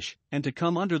foolish, and to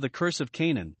come under the curse of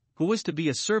Canaan, who was to be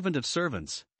a servant of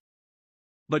servants.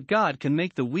 But God can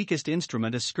make the weakest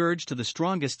instrument a scourge to the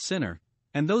strongest sinner,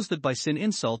 and those that by sin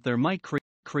insult their might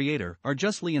Creator are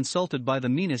justly insulted by the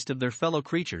meanest of their fellow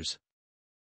creatures.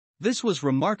 This was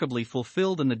remarkably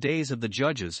fulfilled in the days of the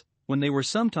judges, when they were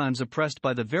sometimes oppressed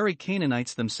by the very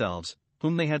Canaanites themselves,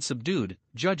 whom they had subdued.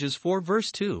 Judges 4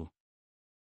 verse 2.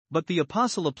 But the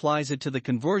apostle applies it to the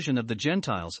conversion of the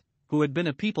Gentiles, who had been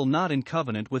a people not in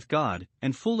covenant with God,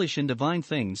 and foolish in divine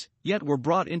things, yet were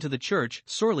brought into the church,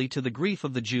 sorely to the grief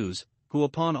of the Jews. who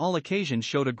upon all occasions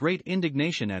showed a great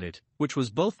indignation at it, which was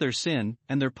both their sin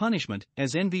and their punishment,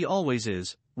 as envy always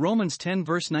is. Romans 10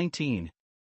 verse 19.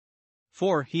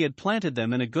 For he had planted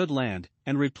them in a good land,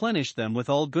 and replenished them with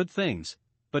all good things,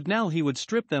 but now he would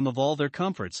strip them of all their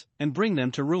comforts, and bring them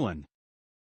to ruin.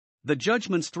 The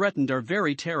judgments threatened are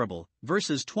very terrible,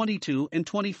 verses 22 and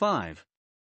 25.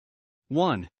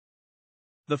 1.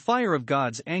 The fire of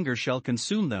God's anger shall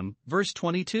consume them, verse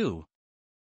 22.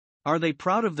 Are they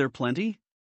proud of their plenty?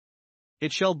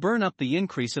 It shall burn up the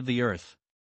increase of the earth.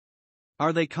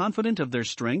 Are they confident of their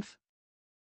strength?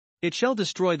 It shall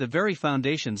destroy the very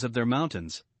foundations of their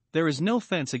mountains. There is no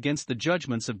fence against the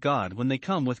judgments of God when they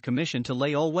come with commission to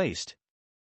lay all waste.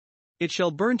 It shall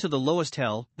burn to the lowest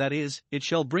hell, that is, it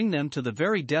shall bring them to the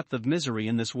very depth of misery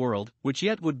in this world, which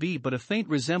yet would be but a faint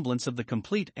resemblance of the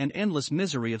complete and endless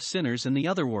misery of sinners in the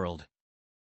other world.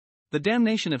 The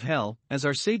damnation of hell, as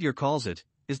our Savior calls it,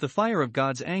 is the fire of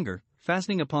God's anger,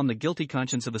 fastening upon the guilty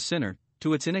conscience of a sinner,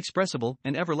 to its inexpressible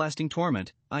and everlasting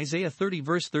torment. Isaiah 30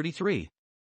 verse 33.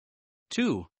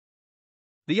 2.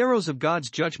 The arrows of God's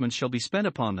judgment shall be spent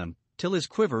upon them, till his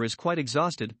quiver is quite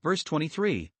exhausted. Verse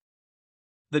 23.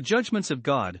 The judgments of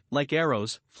God, like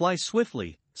arrows, fly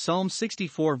swiftly. Psalm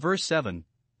 64 verse 7,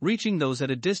 reaching those at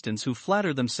a distance who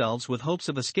flatter themselves with hopes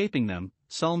of escaping them.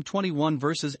 Psalm 21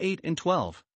 verses 8 and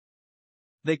 12.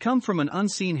 They come from an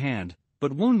unseen hand,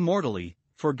 but wound mortally,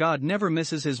 for God never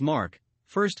misses his mark.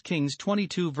 1 Kings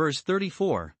 22 verse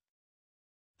 34.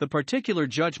 The particular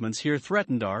judgments here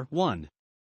threatened are: 1.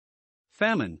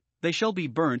 Famine, they shall be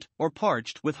burnt, or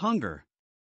parched, with hunger.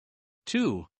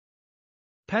 2.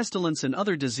 Pestilence and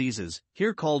other diseases,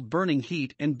 here called burning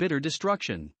heat and bitter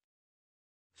destruction.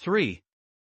 3.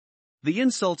 The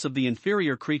insults of the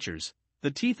inferior creatures,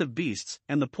 the teeth of beasts,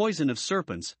 and the poison of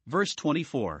serpents. Verse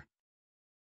 24.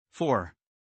 4.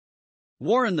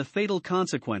 War and the fatal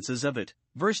consequences of it.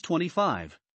 Verse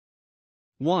 25.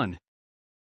 1.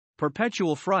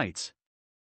 Perpetual frights.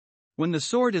 When the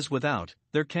sword is without,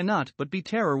 there cannot but be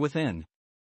terror within.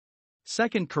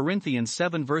 2 Corinthians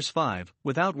 7 verse 5,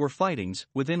 without were fightings,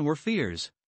 within were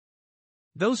fears.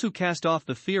 Those who cast off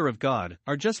the fear of God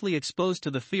are justly exposed to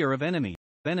the fear of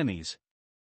enemies.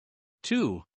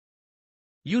 2.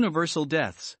 Universal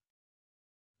deaths.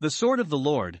 The sword of the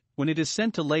Lord, when it is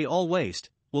sent to lay all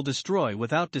waste, will destroy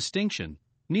without distinction,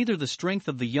 neither the strength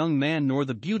of the young man nor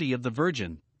the beauty of the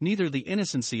virgin, neither the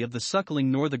innocency of the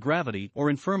suckling nor the gravity or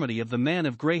infirmity of the man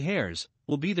of gray hairs,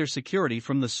 will be their security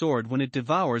from the sword when it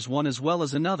devours one as well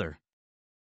as another.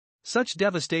 Such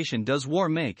devastation does war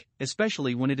make,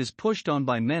 especially when it is pushed on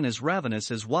by men as ravenous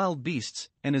as wild beasts,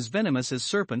 and as venomous as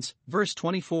serpents. Verse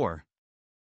 24.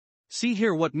 See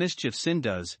here what mischief sin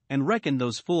does, and reckon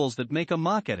those fools that make a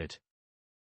mock at it.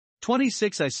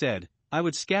 26 I said, I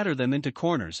would scatter them into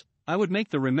corners, I would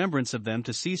make the remembrance of them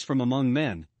to cease from among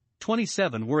men.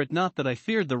 27 Were it not that I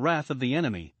feared the wrath of the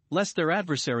enemy, lest their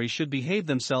adversaries should behave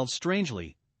themselves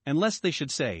strangely, and lest they should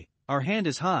say, Our hand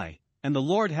is high, and the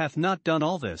Lord hath not done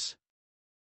all this.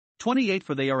 28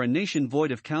 For they are a nation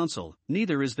void of counsel,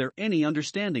 neither is there any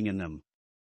understanding in them.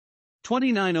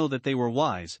 29 Oh that they were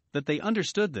wise, that they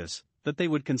understood this, that they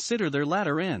would consider their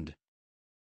latter end.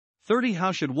 30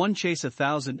 How should one chase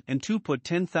 1,000 and two put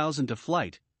 10,000 to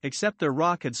flight, except their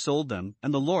rock had sold them,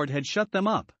 and the Lord had shut them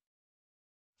up?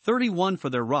 31 For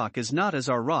their rock is not as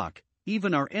our rock,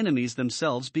 even our enemies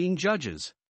themselves being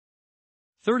judges.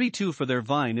 32 For their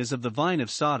vine is of the vine of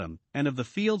Sodom, and of the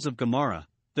fields of Gomorrah,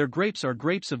 their grapes are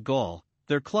grapes of gall,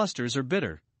 their clusters are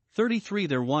bitter. 33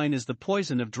 Their wine is the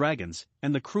poison of dragons,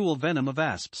 and the cruel venom of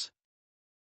asps.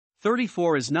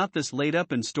 34 Is not this laid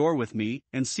up in store with me,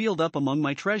 and sealed up among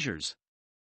my treasures?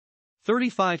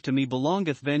 35 To me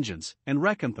belongeth vengeance, and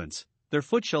recompense, their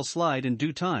foot shall slide in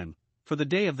due time, for the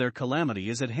day of their calamity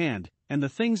is at hand, and the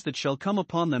things that shall come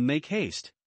upon them make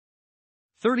haste.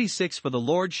 36 For the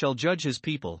Lord shall judge his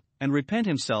people, and repent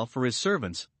himself for his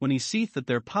servants, when he seeth that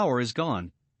their power is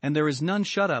gone, and there is none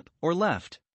shut up, or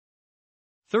left.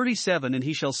 37 And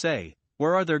he shall say,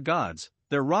 Where are their gods,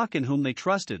 their rock in whom they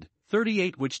trusted?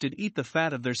 38 Which did eat the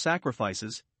fat of their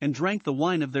sacrifices, and drank the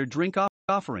wine of their drink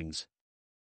offerings.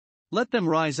 Let them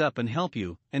rise up and help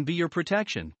you, and be your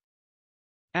protection.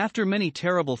 After many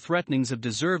terrible threatenings of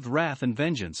deserved wrath and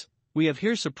vengeance, we have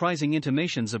here surprising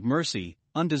intimations of mercy,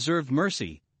 undeserved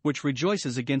mercy, which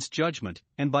rejoices against judgment,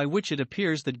 and by which it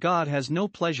appears that God has no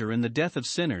pleasure in the death of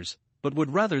sinners, but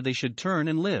would rather they should turn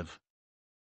and live.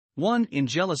 1 In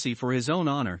jealousy for his own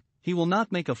honor, he will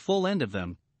not make a full end of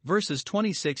them. Verses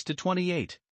 26 to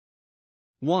 28.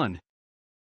 1.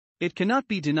 It cannot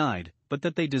be denied, but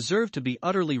that they deserve to be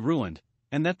utterly ruined,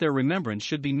 and that their remembrance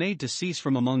should be made to cease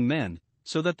from among men,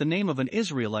 so that the name of an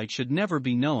Israelite should never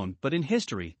be known but in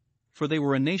history, for they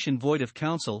were a nation void of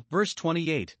counsel. Verse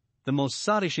 28, the most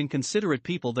sottish inconsiderate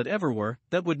people that ever were,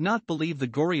 that would not believe the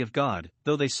glory of God,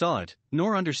 though they saw it,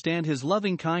 nor understand his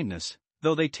loving kindness,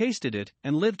 though they tasted it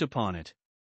and lived upon it.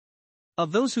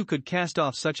 Of those who could cast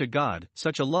off such a God,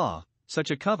 such a law,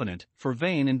 such a covenant, for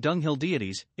vain and dunghill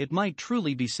deities, it might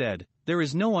truly be said, there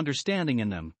is no understanding in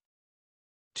them.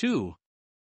 2.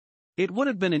 It would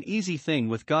have been an easy thing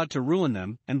with God to ruin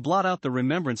them and blot out the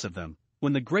remembrance of them,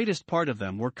 when the greatest part of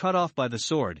them were cut off by the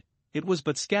sword. It was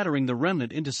but scattering the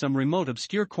remnant into some remote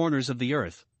obscure corners of the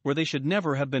earth, where they should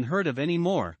never have been heard of any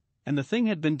more, and the thing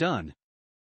had been done.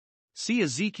 See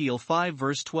Ezekiel 5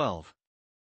 verse 12.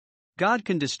 God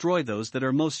can destroy those that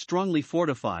are most strongly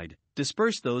fortified,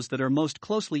 disperse those that are most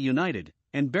closely united,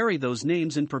 and bury those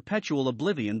names in perpetual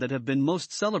oblivion that have been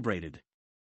most celebrated.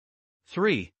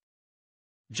 3.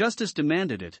 Justice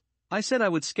demanded it. I said I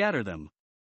would scatter them.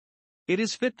 It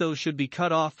is fit those should be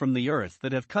cut off from the earth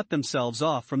that have cut themselves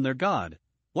off from their God.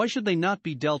 Why should they not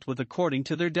be dealt with according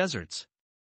to their deserts?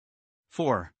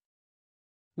 4.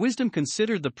 Wisdom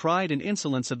considered the pride and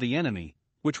insolence of the enemy,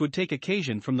 which would take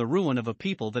occasion from the ruin of a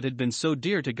people that had been so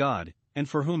dear to God, and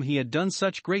for whom he had done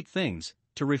such great things,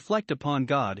 to reflect upon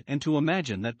God and to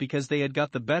imagine that because they had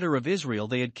got the better of Israel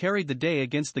they had carried the day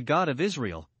against the God of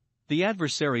Israel. The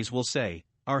adversaries will say,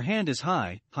 our hand is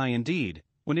high, high indeed,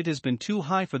 when it has been too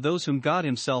high for those whom God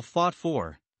himself fought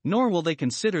for, nor will they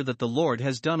consider that the Lord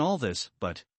has done all this,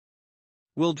 but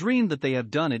will dream that they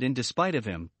have done it in despite of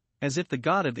him, as if the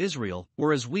God of Israel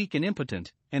were as weak and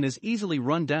impotent, and as easily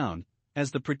run down,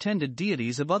 as the pretended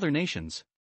deities of other nations.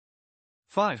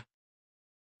 5.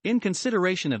 In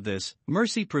consideration of this,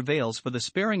 mercy prevails for the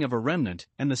sparing of a remnant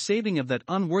and the saving of that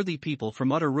unworthy people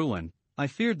from utter ruin. I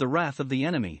feared the wrath of the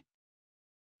enemy.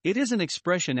 It is an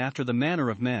expression after the manner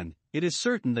of men. It is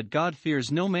certain that God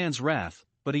fears no man's wrath,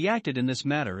 but he acted in this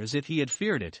matter as if he had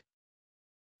feared it.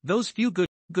 Those few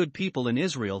good people in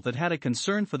Israel that had a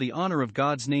concern for the honor of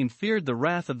God's name feared the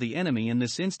wrath of the enemy in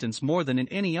this instance more than in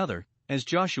any other, as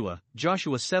Joshua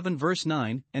 7 verse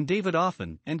 9, and David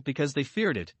often, and because they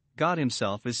feared it, God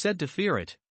himself is said to fear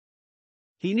it.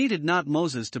 He needed not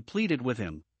Moses to plead it with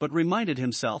him, but reminded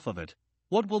himself of it.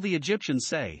 What will the Egyptians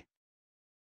say?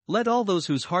 Let all those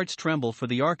whose hearts tremble for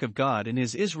the ark of God and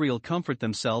his Israel comfort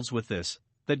themselves with this,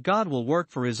 that God will work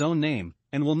for his own name,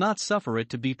 and will not suffer it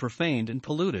to be profaned and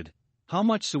polluted. How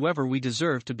much soever we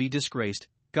deserve to be disgraced,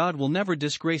 God will never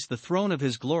disgrace the throne of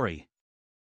his glory.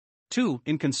 2.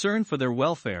 In concern for their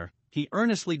welfare, he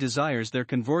earnestly desires their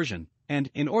conversion, and,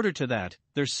 in order to that,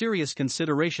 their serious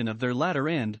consideration of their latter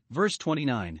end. Verse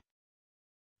 29.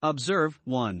 Observe,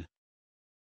 1.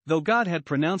 Though God had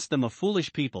pronounced them a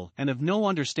foolish people and of no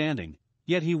understanding,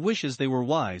 yet he wishes they were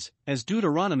wise, as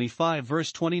Deuteronomy 5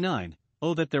 verse 29,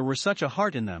 oh that there were such a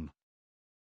heart in them.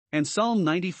 And Psalm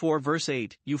 94 verse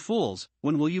 8, you fools,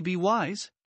 when will you be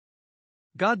wise?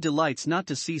 God delights not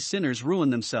to see sinners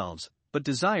ruin themselves, but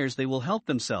desires they will help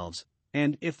themselves,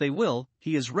 and, if they will,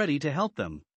 he is ready to help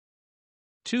them.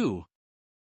 2.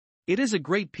 It is a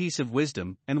great piece of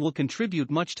wisdom, and will contribute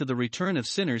much to the return of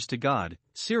sinners to God,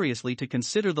 seriously to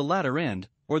consider the latter end,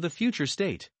 or the future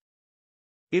state.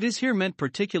 It is here meant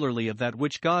particularly of that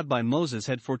which God by Moses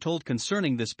had foretold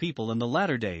concerning this people in the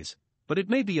latter days, but it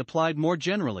may be applied more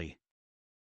generally.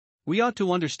 We ought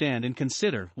to understand and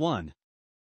consider, 1.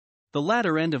 The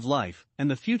latter end of life, and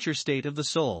the future state of the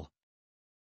soul.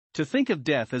 To think of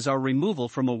death as our removal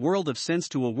from a world of sense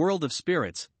to a world of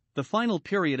spirits, the final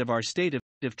period of our state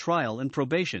of trial and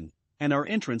probation, and our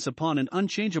entrance upon an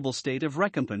unchangeable state of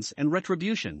recompense and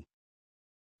retribution.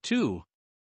 2.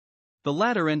 The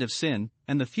latter end of sin,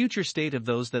 and the future state of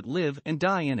those that live and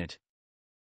die in it.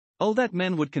 Oh, that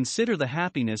men would consider the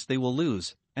happiness they will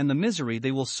lose, and the misery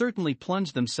they will certainly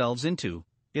plunge themselves into,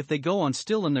 if they go on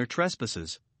still in their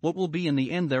trespasses, what will be in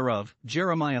the end thereof.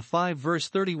 Jeremiah 5 verse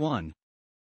 31.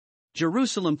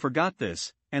 Jerusalem forgot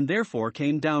this, and therefore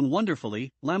came down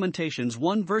wonderfully. Lamentations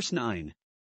 1 verse 9.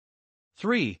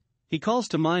 3. He calls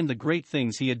to mind the great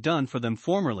things he had done for them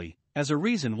formerly, as a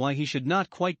reason why he should not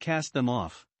quite cast them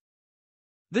off.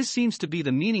 This seems to be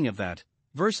the meaning of that,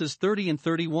 verses 30 and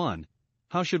 31.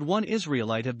 How should one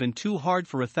Israelite have been too hard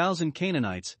for 1,000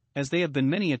 Canaanites, as they have been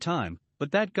many a time,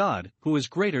 but that God, who is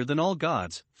greater than all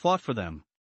gods, fought for them?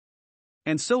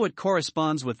 And so it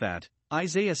corresponds with that,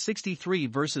 Isaiah 63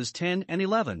 verses 10 and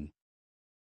 11.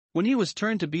 When he was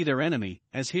turned to be their enemy,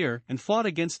 as here, and fought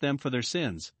against them for their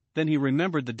sins, then he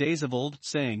remembered the days of old,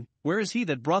 saying, where is he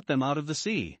that brought them out of the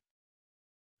sea?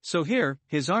 So here,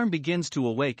 his arm begins to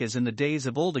awake as in the days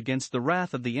of old against the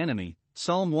wrath of the enemy,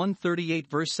 Psalm 138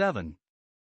 verse 7.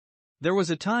 There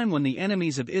was a time when the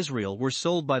enemies of Israel were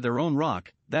sold by their own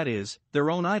rock, that is,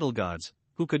 their own idol gods,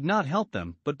 who could not help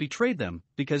them but betrayed them,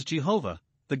 because Jehovah,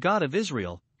 the God of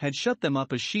Israel, had shut them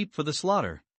up as sheep for the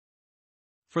slaughter.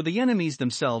 For the enemies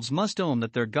themselves must own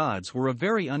that their gods were a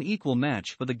very unequal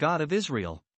match for the God of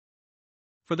Israel.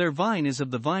 For their vine is of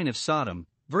the vine of Sodom,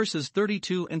 verses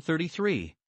 32 and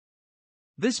 33.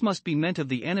 This must be meant of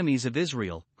the enemies of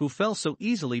Israel, who fell so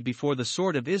easily before the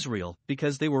sword of Israel,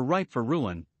 because they were ripe for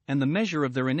ruin, and the measure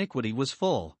of their iniquity was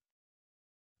full.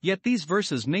 Yet these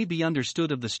verses may be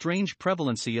understood of the strange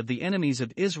prevalency of the enemies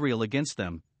of Israel against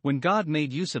them, when God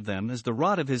made use of them as the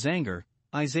rod of his anger,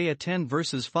 Isaiah 10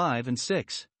 verses 5 and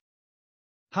 6.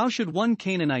 How should one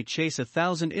Canaanite chase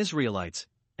 1,000 Israelites,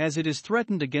 as it is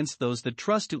threatened against those that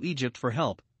trust to Egypt for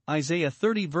help, Isaiah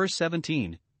 30 verse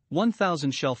 17,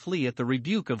 1,000 shall flee at the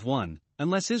rebuke of one,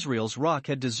 unless Israel's rock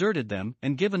had deserted them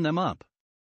and given them up.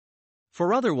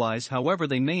 For otherwise, however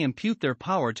they may impute their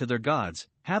power to their gods,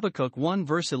 Habakkuk 1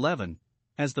 verse 11,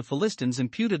 as the Philistines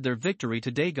imputed their victory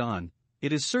to Dagon,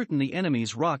 it is certain the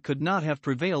enemy's rock could not have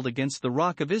prevailed against the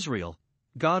rock of Israel.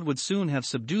 God would soon have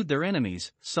subdued their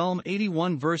enemies, Psalm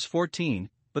 81 verse 14,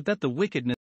 but that the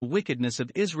wickedness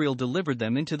of Israel delivered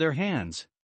them into their hands.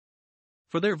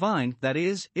 For their vine, that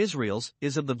is, Israel's,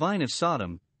 is of the vine of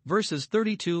Sodom, verses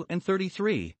 32 and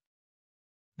 33.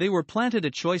 They were planted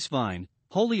a choice vine,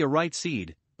 wholly a right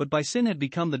seed, but by sin had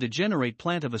become the degenerate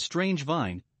plant of a strange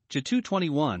vine, Jah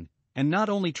 2:21, and not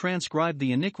only transcribed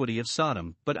the iniquity of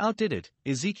Sodom, but outdid it,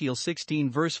 Ezekiel 16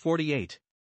 verse 48.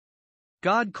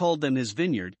 God called them his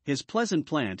vineyard, his pleasant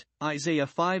plant, Isaiah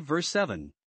 5 verse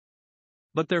 7.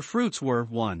 But their fruits were,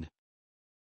 1.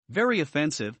 Very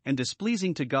offensive and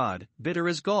displeasing to God, bitter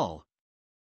as gall.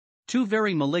 2.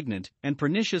 Very malignant and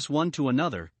pernicious one to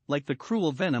another, like the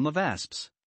cruel venom of asps.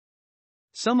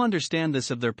 Some understand this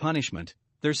of their punishment,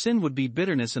 their sin would be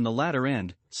bitterness in the latter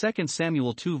end, 2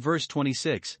 Samuel 2 verse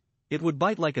 26, it would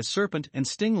bite like a serpent and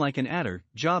sting like an adder,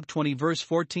 Job 20 verse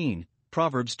 14,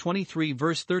 Proverbs 23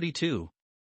 verse 32.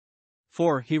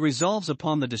 4. He resolves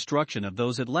upon the destruction of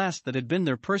those at last that had been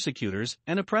their persecutors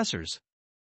and oppressors.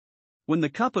 When the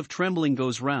cup of trembling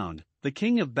goes round, the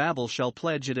king of Babel shall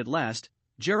pledge it at last,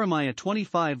 Jeremiah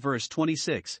 25 verse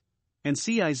 26, and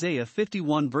see Isaiah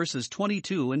 51 verses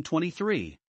 22 and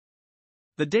 23.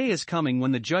 The day is coming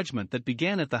when the judgment that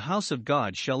began at the house of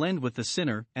God shall end with the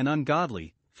sinner and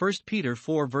ungodly, 1 Peter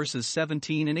 4 verses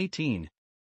 17 and 18.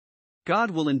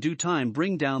 God will in due time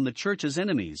bring down the church's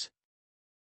enemies.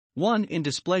 1. In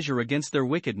displeasure against their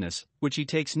wickedness, which he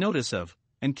takes notice of,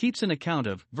 and keeps an account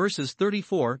of, verses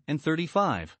 34 and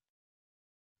 35.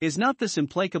 Is not this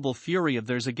implacable fury of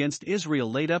theirs against Israel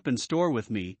laid up in store with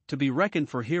me, to be reckoned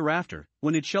for hereafter,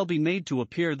 when it shall be made to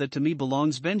appear that to me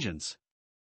belongs vengeance?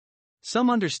 Some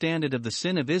understand it of the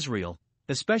sin of Israel,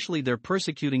 especially their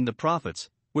persecuting the prophets,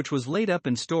 which was laid up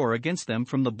in store against them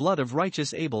from the blood of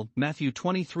righteous Abel, Matthew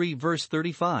 23 verse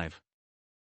 35.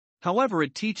 However,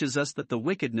 it teaches us that the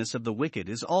wickedness of the wicked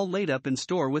is all laid up in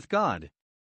store with God.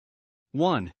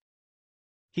 1.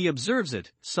 He observes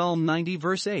it, Psalm 90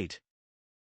 verse 8.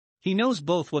 He knows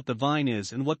both what the vine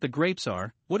is and what the grapes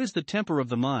are, what is the temper of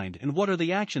the mind and what are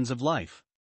the actions of life.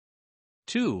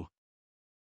 2.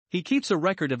 He keeps a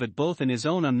record of it both in his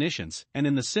own omniscience and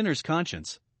in the sinner's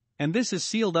conscience, and this is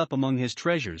sealed up among his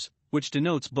treasures, which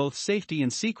denotes both safety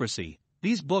and secrecy.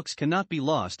 These books cannot be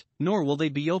lost, nor will they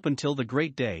be opened till the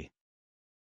great day.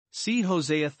 See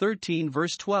Hosea 13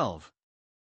 verse 12.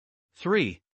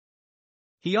 3.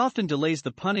 He often delays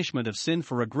the punishment of sin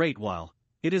for a great while,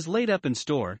 it is laid up in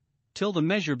store, till the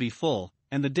measure be full,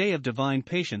 and the day of divine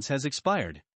patience has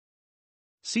expired.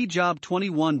 See Job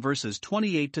 21 verses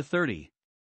 28 to 30.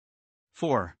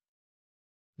 4.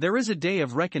 There is a day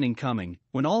of reckoning coming,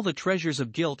 when all the treasures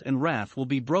of guilt and wrath will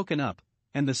be broken up,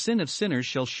 and the sin of sinners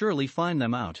shall surely find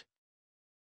them out.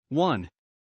 1.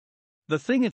 The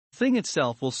thing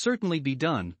itself will certainly be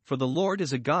done, for the Lord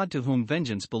is a God to whom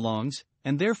vengeance belongs,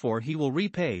 and therefore he will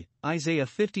repay, Isaiah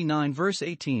 59 verse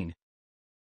 18.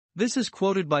 This is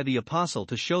quoted by the Apostle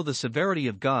to show the severity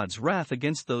of God's wrath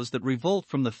against those that revolt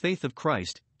from the faith of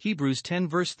Christ, Hebrews 10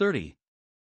 verse 30.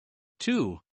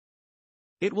 2.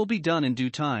 It will be done in due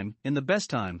time, in the best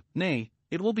time, nay,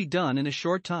 it will be done in a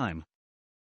short time.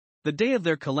 The day of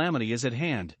their calamity is at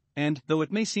hand, and, though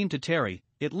it may seem to tarry,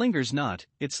 it lingers not,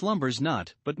 it slumbers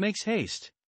not, but makes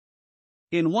haste.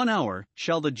 In 1 hour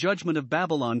shall the judgment of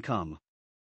Babylon come.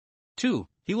 2.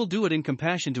 He will do it in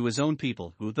compassion to his own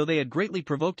people, who, though they had greatly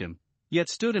provoked him, yet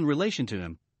stood in relation to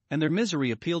him, and their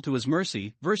misery appealed to his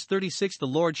mercy. Verse 36. The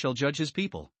Lord shall judge his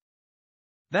people.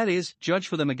 That is, judge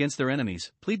for them against their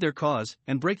enemies, plead their cause,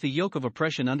 and break the yoke of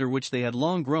oppression under which they had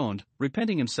long groaned,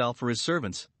 repenting himself for his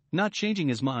servants, not changing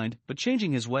his mind, but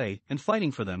changing his way, and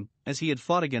fighting for them, as he had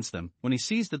fought against them, when he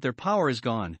sees that their power is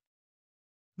gone.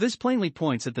 This plainly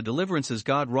points at the deliverances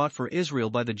God wrought for Israel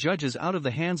by the judges out of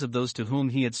the hands of those to whom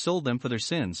he had sold them for their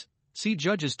sins. See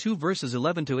Judges 2 verses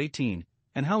 11 to 18,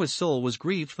 and how his soul was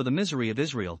grieved for the misery of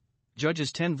Israel.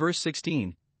 Judges 10 verse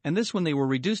 16, and this when they were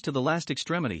reduced to the last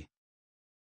extremity.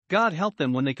 God helped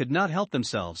them when they could not help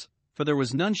themselves, for there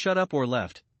was none shut up or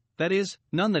left, that is,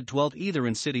 none that dwelt either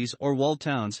in cities or walled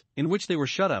towns, in which they were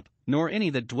shut up, nor any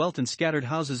that dwelt in scattered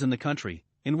houses in the country,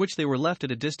 in which they were left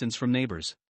at a distance from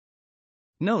neighbors.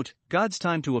 Note, God's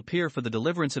time to appear for the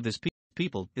deliverance of his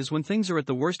people is when things are at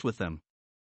the worst with them.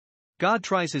 God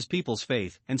tries his people's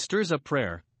faith and stirs up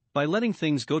prayer, by letting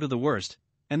things go to the worst,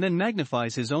 and then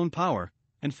magnifies his own power,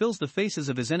 and fills the faces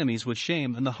of his enemies with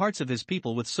shame and the hearts of his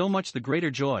people with so much the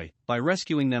greater joy, by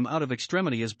rescuing them out of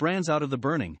extremity as brands out of the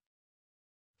burning.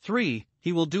 3.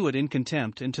 He will do it in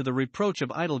contempt and to the reproach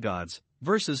of idol gods,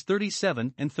 verses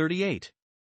 37 and 38.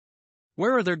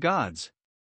 Where are their gods?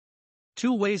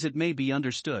 Two ways it may be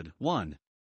understood. 1.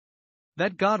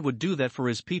 That God would do that for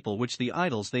his people which the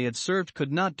idols they had served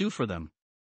could not do for them.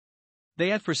 They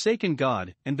had forsaken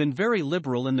God, and been very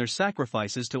liberal in their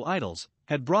sacrifices to idols,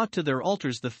 had brought to their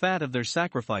altars the fat of their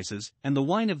sacrifices, and the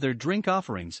wine of their drink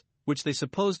offerings, which they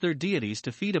supposed their deities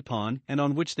to feed upon and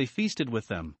on which they feasted with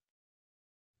them.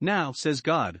 Now, says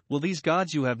God, will these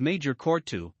gods you have made your court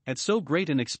to, at so great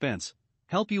an expense,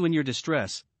 help you in your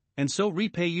distress, and so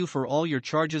repay you for all your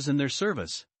charges in their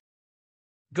service?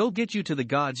 Go get you to the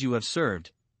gods you have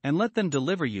served, and let them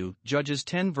deliver you. Judges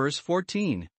 10 verse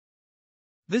 14.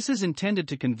 This is intended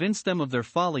to convince them of their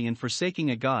folly in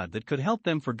forsaking a God that could help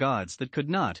them for gods that could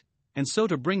not, and so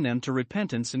to bring them to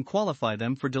repentance and qualify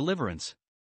them for deliverance.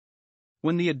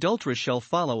 When the adulteress shall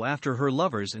follow after her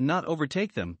lovers and not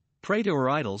overtake them, pray to her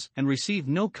idols and receive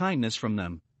no kindness from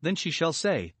them, then she shall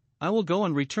say, I will go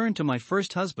and return to my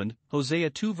first husband. Hosea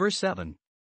 2 verse 7.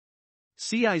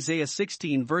 See Isaiah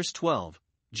 16 verse 12,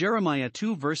 Jeremiah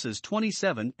 2 verses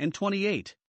 27 and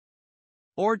 28.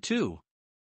 Or 2.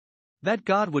 That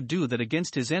God would do that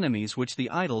against his enemies which the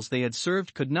idols they had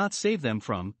served could not save them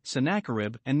from.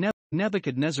 Sennacherib and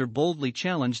Nebuchadnezzar boldly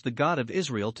challenged the God of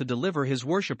Israel to deliver his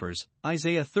worshippers.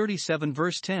 Isaiah 37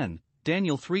 verse 10,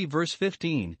 Daniel 3 verse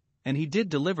 15, and he did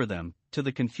deliver them, to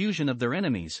the confusion of their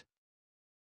enemies.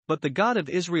 But the God of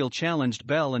Israel challenged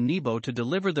Bel and Nebo to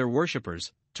deliver their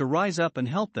worshippers, to rise up and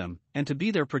help them, and to be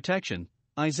their protection.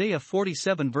 Isaiah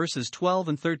 47 verses 12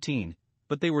 and 13,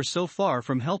 but they were so far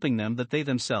from helping them that they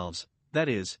themselves, that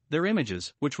is, their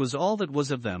images, which was all that was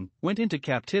of them, went into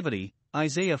captivity.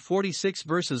 Isaiah 46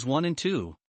 verses 1 and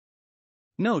 2.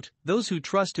 Note, those who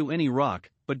trust to any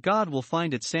rock, but God will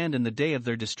find it sand in the day of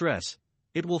their distress,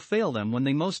 it will fail them when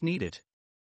they most need it.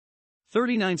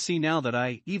 39. See now that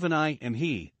I, even I, am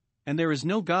he, and there is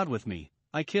no God with me.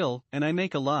 I kill, and I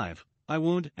make alive, I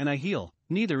wound, and I heal,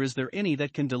 neither is there any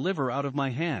that can deliver out of my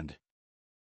hand.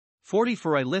 40.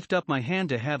 For I lift up my hand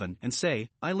to heaven, and say,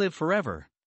 I live forever.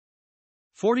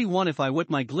 41. If I with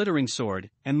my glittering sword,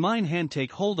 and mine hand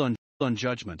take hold on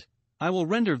judgment, I will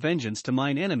render vengeance to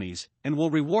mine enemies, and will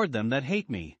reward them that hate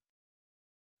me.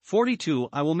 42.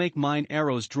 I will make mine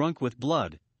arrows drunk with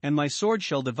blood, and my sword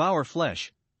shall devour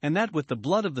flesh, and that with the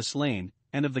blood of the slain,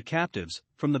 and of the captives,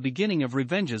 from the beginning of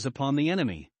revenges upon the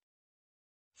enemy.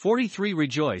 43.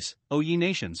 Rejoice, O ye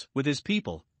nations, with his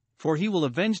people, for he will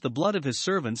avenge the blood of his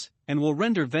servants, and will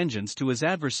render vengeance to his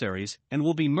adversaries, and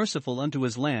will be merciful unto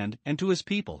his land and to his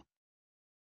people.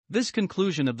 This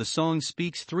conclusion of the song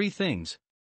speaks three things.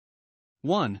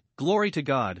 1. Glory to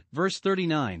God, verse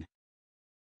 39.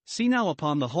 See now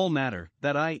upon the whole matter,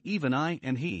 that I, even I,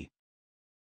 am he.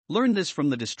 Learn this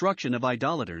from the destruction of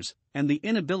idolaters, and the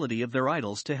inability of their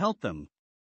idols to help them.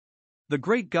 The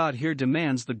great God here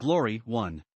demands the glory,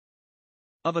 1.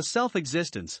 Of a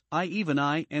self-existence, I, even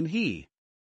I, am he.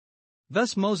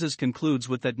 Thus Moses concludes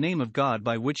with that name of God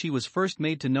by which he was first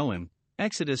made to know him.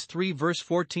 Exodus 3 verse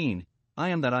 14, I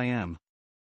am that I am.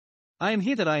 I am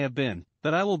he that I have been,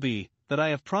 that I will be, that I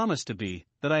have promised to be,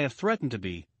 that I have threatened to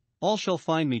be, all shall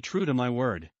find me true to my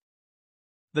word.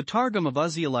 The Targum of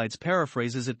Uzzielites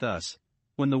paraphrases it thus,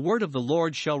 when the word of the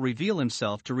Lord shall reveal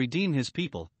himself to redeem his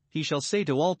people, he shall say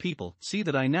to all people, see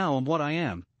that I now am what I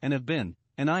am, and have been,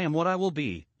 and I am what I will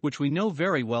be, which we know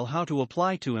very well how to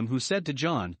apply to him who said to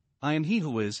John, I am he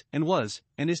who is, and was,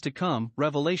 and is to come.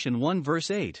 Revelation 1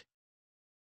 verse 8.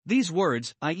 These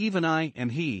words, I, even I, am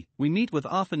he, we meet with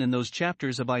often in those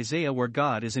chapters of Isaiah where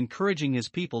God is encouraging his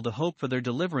people to hope for their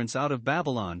deliverance out of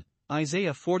Babylon.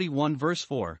 Isaiah 41 verse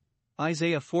 4,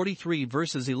 Isaiah 43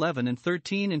 verses 11 and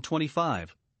 13 and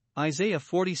 25, Isaiah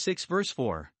 46 verse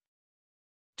 4.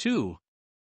 2.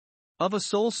 Of a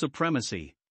soul's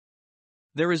supremacy.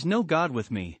 There is no God with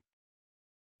me.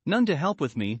 None to help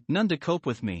with me, none to cope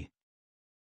with me.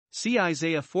 See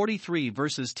Isaiah 43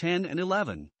 verses 10 and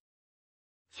 11.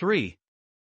 3.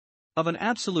 Of an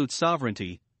absolute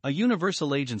sovereignty, a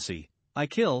universal agency, I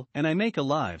kill and I make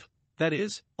alive, that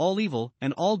is, all evil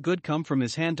and all good come from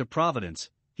his hand to providence,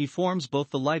 he forms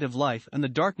both the light of life and the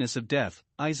darkness of death,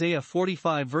 Isaiah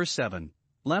 45 verse 7,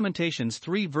 Lamentations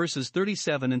 3 verses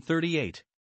 37 and 38.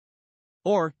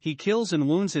 Or, he kills and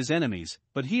wounds his enemies,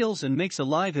 but heals and makes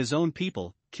alive his own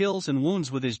people, kills and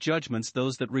wounds with his judgments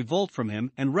those that revolt from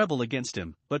him and rebel against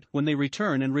him, but, when they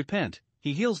return and repent,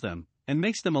 he heals them, and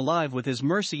makes them alive with his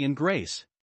mercy and grace.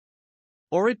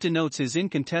 Or it denotes his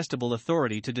incontestable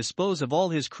authority to dispose of all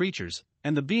his creatures,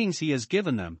 and the beings he has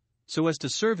given them, so as to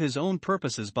serve his own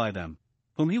purposes by them,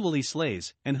 whom he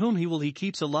slays, and whom he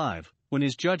keeps alive, when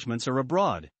his judgments are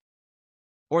abroad.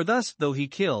 Or thus, though he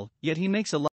kill, yet he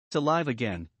makes alive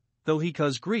again, though he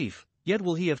cause grief, yet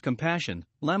will he have compassion,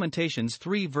 Lamentations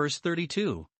 3 verse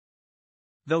 32.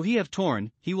 Though he have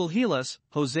torn, he will heal us,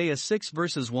 Hosea 6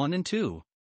 verses 1 and 2.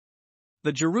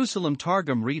 The Jerusalem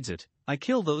Targum reads it, I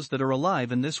kill those that are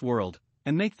alive in this world,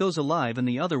 and make those alive in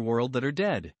the other world that are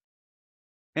dead.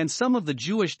 And some of the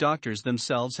Jewish doctors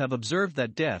themselves have observed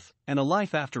that death, and a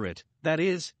life after it, that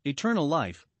is, eternal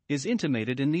life, is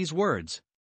intimated in these words.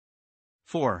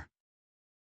 4.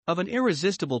 Of an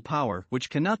irresistible power which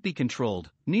cannot be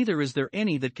controlled, neither is there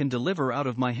any that can deliver out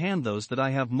of my hand those that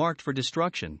I have marked for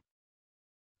destruction.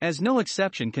 As no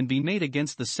exception can be made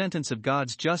against the sentence of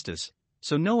God's justice,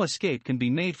 so no escape can be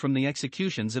made from the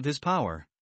executions of his power.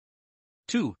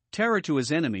 2. Terror to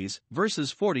his enemies,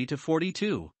 verses 40 to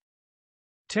 42.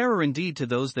 Terror indeed to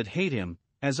those that hate him,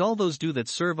 as all those do that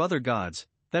serve other gods,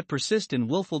 that persist in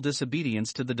willful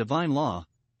disobedience to the divine law,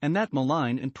 and that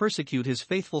malign and persecute his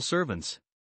faithful servants.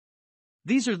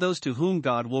 These are those to whom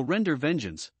God will render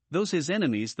vengeance, those his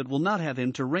enemies that will not have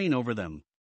him to reign over them.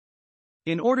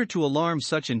 In order to alarm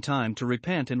such in time to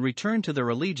repent and return to their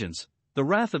allegiance, the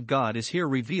wrath of God is here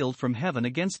revealed from heaven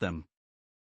against them.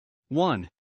 1.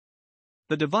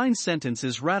 The divine sentence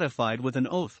is ratified with an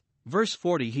oath. Verse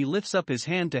 40 He lifts up his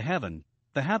hand to heaven,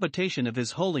 the habitation of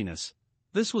his holiness.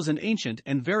 This was an ancient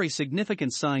and very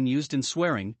significant sign used in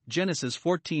swearing, Genesis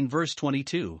 14 verse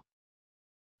 22.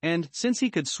 And, since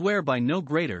he could swear by no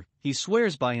greater, he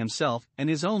swears by himself and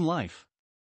his own life.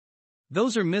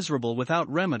 Those are miserable without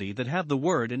remedy that have the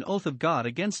word and oath of God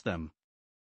against them.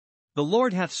 The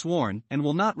Lord hath sworn, and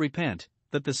will not repent,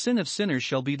 that the sin of sinners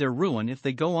shall be their ruin if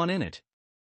they go on in it.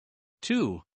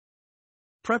 2.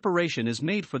 Preparation is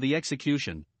made for the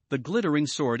execution, the glittering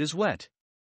sword is wet.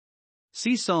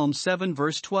 See Psalm 7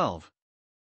 verse 12.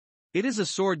 It is a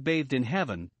sword bathed in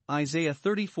heaven, Isaiah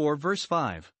 34 verse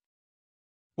 5.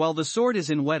 While the sword is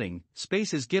in wetting,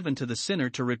 space is given to the sinner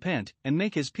to repent and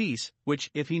make his peace, which,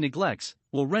 if he neglects,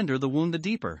 will render the wound the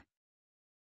deeper.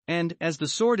 And, as the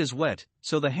sword is wet,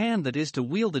 so the hand that is to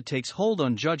wield it takes hold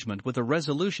on judgment with a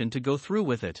resolution to go through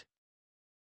with it.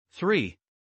 3.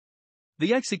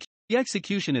 The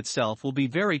execution itself will be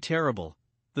very terrible.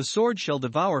 The sword shall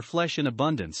devour flesh in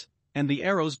abundance, and the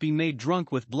arrows be made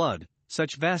drunk with blood,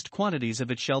 such vast quantities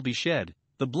of it shall be shed,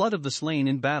 the blood of the slain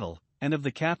in battle, and of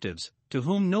the captives, to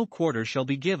whom no quarter shall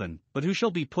be given, but who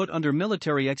shall be put under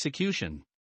military execution.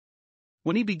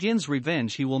 When he begins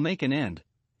revenge he will make an end,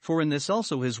 for in this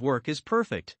also his work is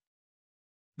perfect.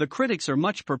 The critics are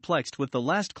much perplexed with the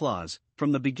last clause,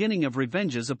 from the beginning of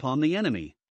revenges upon the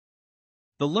enemy.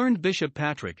 The learned Bishop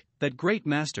Patrick, that great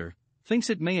master, thinks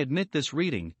it may admit this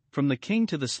reading, from the king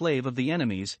to the slave of the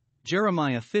enemies,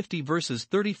 Jeremiah 50 verses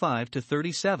 35 to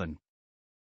 37.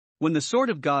 When the sword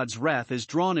of God's wrath is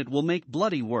drawn it will make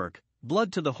bloody work,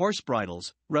 blood to the horse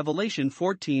bridles, Revelation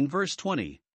 14 verse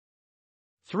 20.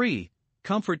 3.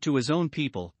 Comfort to his own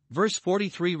people, verse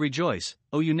 43 Rejoice,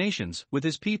 O you nations, with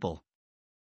his people.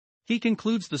 He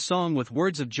concludes the song with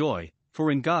words of joy, for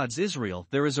in God's Israel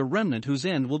there is a remnant whose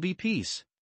end will be peace.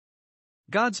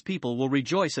 God's people will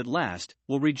rejoice at last,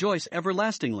 will rejoice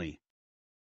everlastingly.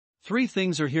 3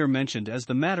 things are here mentioned as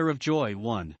the matter of joy.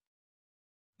 1.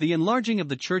 The enlarging of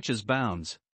the church's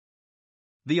bounds.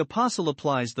 The apostle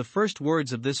applies the first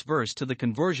words of this verse to the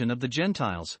conversion of the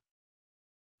Gentiles.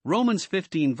 Romans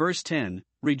 15 verse 10,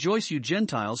 Rejoice you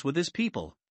Gentiles with his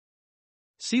people.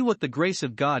 See what the grace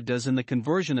of God does in the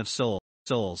conversion of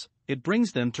souls, it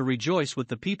brings them to rejoice with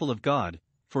the people of God,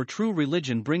 for true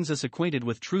religion brings us acquainted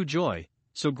with true joy,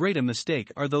 so great a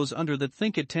mistake are those under that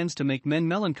think it tends to make men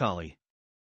melancholy.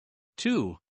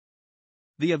 2.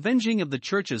 The avenging of the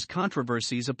church's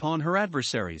controversies upon her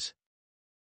adversaries.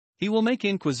 He will make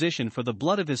inquisition for the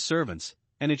blood of his servants,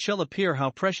 and it shall appear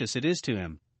how precious it is to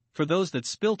him, for those that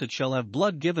spilt it shall have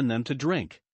blood given them to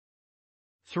drink.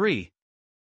 3.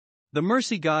 The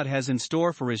mercy God has in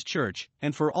store for his church,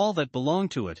 and for all that belong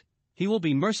to it. He will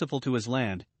be merciful to his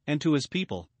land, and to his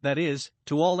people, that is,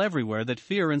 to all everywhere that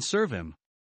fear and serve him.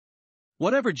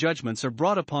 Whatever judgments are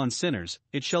brought upon sinners,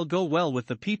 it shall go well with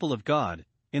the people of God.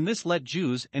 In this let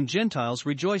Jews and Gentiles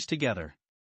rejoice together.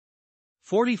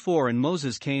 44 And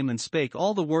Moses came and spake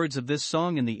all the words of this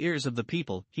song in the ears of the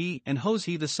people, he and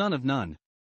Hosea the son of Nun.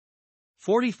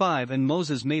 45 And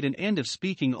Moses made an end of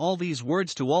speaking all these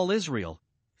words to all Israel.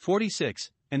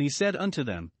 46 And he said unto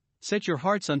them, Set your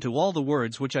hearts unto all the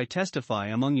words which I testify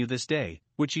among you this day,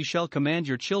 which ye shall command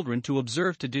your children to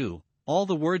observe to do, all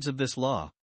the words of this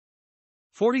law.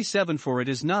 47 For it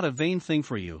is not a vain thing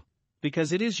for you,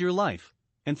 because it is your life,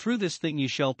 and through this thing ye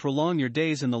shall prolong your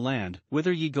days in the land,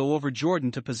 whither ye go over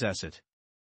Jordan to possess it.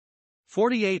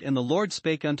 48 And the Lord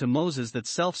spake unto Moses that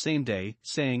selfsame day,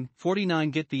 saying,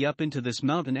 49 Get thee up into this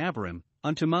mountain Abarim,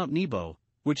 unto Mount Nebo,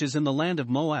 which is in the land of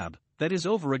Moab, that is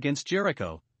over against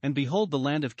Jericho, and behold the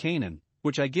land of Canaan,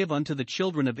 which I give unto the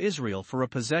children of Israel for a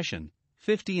possession.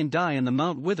 50 And die in the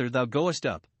mount whither thou goest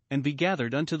up, and be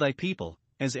gathered unto thy people,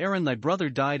 as Aaron thy brother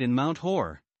died in Mount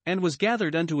Hor, and was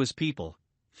gathered unto his people.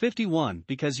 51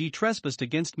 Because ye trespassed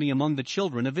against me among the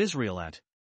children of Israel at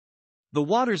the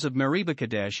waters of Meribah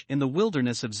Kadesh in the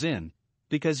wilderness of Zin,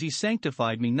 because ye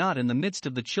sanctified me not in the midst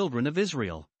of the children of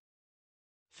Israel.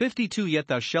 52 Yet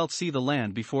thou shalt see the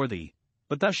land before thee,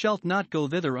 but thou shalt not go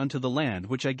thither unto the land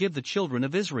which I give the children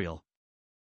of Israel.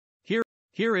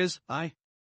 Here is,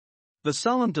 the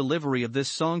solemn delivery of this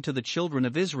song to the children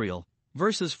of Israel,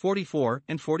 verses 44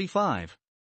 and 45.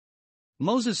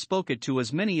 Moses spoke it to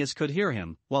as many as could hear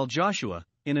him, while Joshua,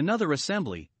 in another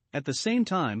assembly, at the same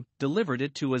time, delivered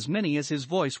it to as many as his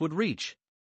voice would reach.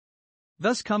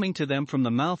 Thus coming to them from the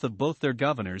mouth of both their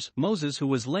governors, Moses who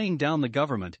was laying down the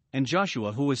government, and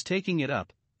Joshua who was taking it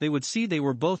up, they would see they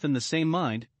were both in the same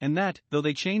mind, and that, though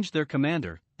they changed their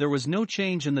commander, there was no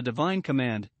change in the divine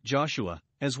command. Joshua,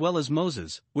 as well as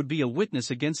Moses, would be a witness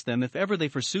against them if ever they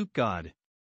forsook God.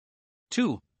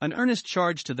 2. An earnest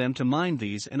charge to them to mind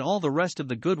these and all the rest of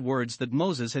the good words that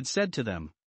Moses had said to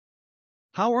them.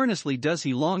 How earnestly does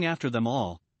he long after them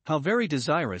all, how very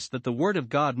desirous that the word of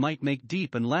God might make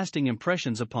deep and lasting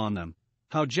impressions upon them,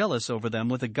 how jealous over them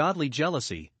with a godly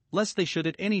jealousy, lest they should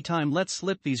at any time let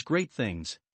slip these great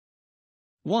things.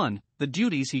 1. The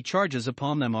duties he charges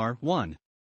upon them are, 1.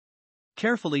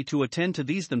 Carefully to attend to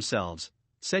these themselves,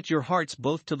 set your hearts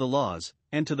both to the laws,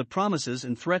 and to the promises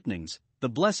and threatenings, the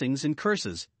blessings and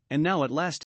curses, and now at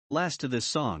last to this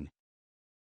song.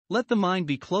 Let the mind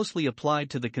be closely applied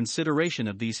to the consideration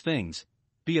of these things,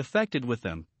 be affected with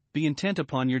them, be intent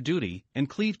upon your duty, and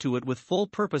cleave to it with full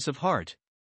purpose of heart.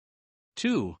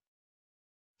 2.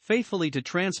 Faithfully to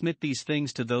transmit these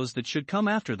things to those that should come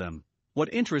after them.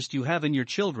 What interest you have in your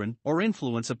children, or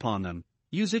influence upon them,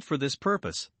 use it for this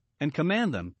purpose, and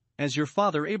command them, as your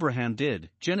father Abraham did,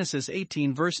 Genesis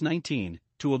 18 verse 19,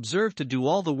 to observe to do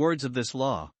all the words of this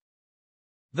law.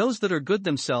 Those that are good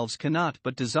themselves cannot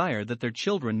but desire that their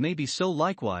children may be so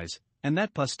likewise, and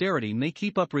that posterity may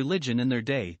keep up religion in their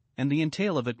day, and the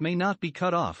entail of it may not be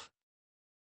cut off.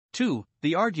 2.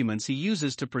 The arguments he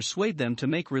uses to persuade them to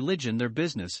make religion their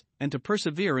business, and to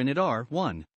persevere in it are,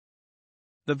 1.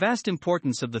 The vast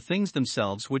importance of the things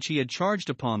themselves which he had charged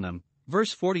upon them,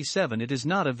 verse 47 It is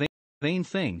not a vain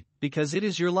thing, because it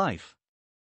is your life.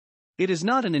 It is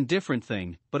not an indifferent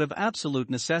thing, but of absolute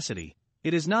necessity.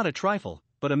 It is not a trifle,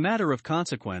 but a matter of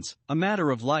consequence, a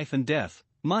matter of life and death.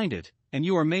 Mind it, and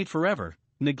you are made forever.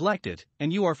 Neglect it,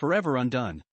 and you are forever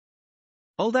undone.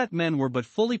 Oh, that men were but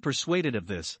fully persuaded of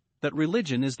this, that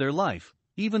religion is their life,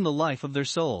 even the life of their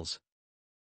souls.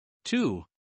 2.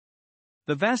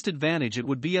 The vast advantage it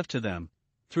would be of to them.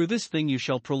 Through this thing you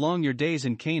shall prolong your days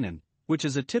in Canaan, which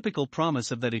is a typical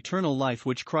promise of that eternal life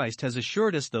which Christ has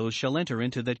assured us those shall enter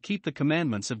into that keep the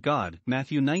commandments of God.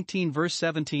 Matthew 19 verse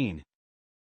 17.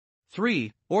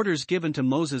 3. Orders given to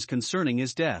Moses concerning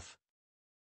his death.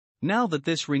 Now that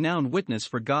this renowned witness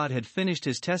for God had finished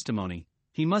his testimony,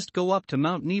 he must go up to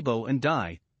Mount Nebo and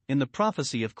die. In the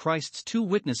prophecy of Christ's two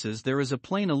witnesses there is a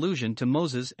plain allusion to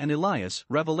Moses and Elias,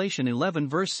 Revelation 11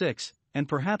 verse 6, and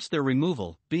perhaps their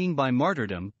removal, being by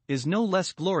martyrdom, is no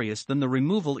less glorious than the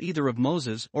removal either of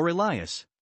Moses or Elias.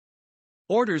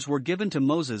 Orders were given to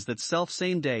Moses that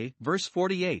self-same day, verse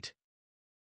 48.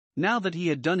 Now that he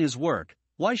had done his work,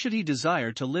 why should he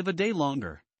desire to live a day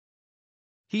longer?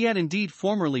 He had indeed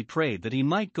formerly prayed that he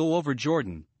might go over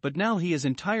Jordan, but now he is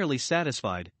entirely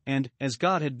satisfied, and, as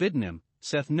God had bidden him,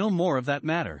 saith no more of that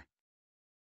matter.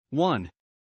 1.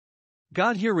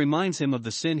 God here reminds him of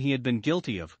the sin he had been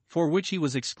guilty of, for which he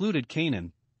was excluded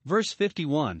Canaan, verse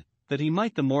 51, that he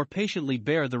might the more patiently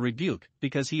bear the rebuke,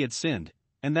 because he had sinned,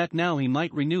 and that now he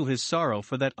might renew his sorrow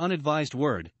for that unadvised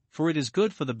word, for it is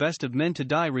good for the best of men to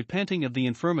die repenting of the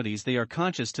infirmities they are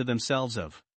conscious to themselves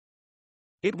of.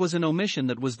 It was an omission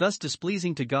that was thus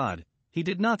displeasing to God. He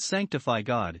did not sanctify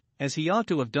God, as he ought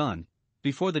to have done,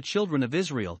 before the children of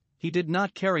Israel. He did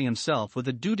not carry himself with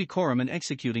a due decorum in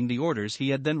executing the orders he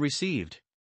had then received.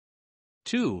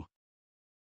 2.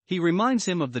 He reminds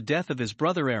him of the death of his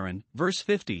brother Aaron, verse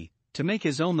 50, to make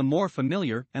his own the more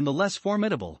familiar and the less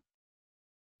formidable.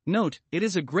 Note, it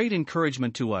is a great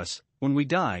encouragement to us, when we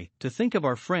die, to think of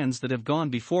our friends that have gone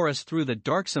before us through that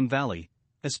darksome valley,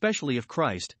 especially of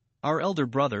Christ, our elder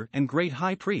brother and great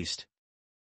high priest.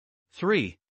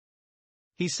 3.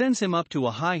 He sends him up to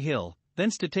a high hill,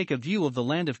 thence to take a view of the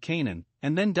land of Canaan,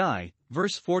 and then die,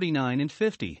 verse 49 and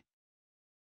 50.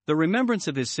 The remembrance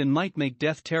of his sin might make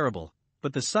death terrible,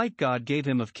 but the sight God gave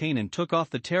him of Canaan took off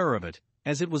the terror of it,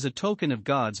 as it was a token of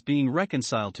God's being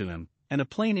reconciled to him, and a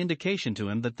plain indication to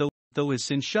him that though his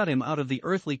sin shut him out of the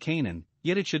earthly Canaan,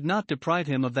 yet it should not deprive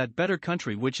him of that better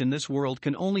country which in this world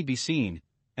can only be seen,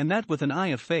 and that with an eye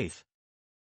of faith.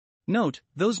 Note,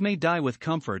 those may die with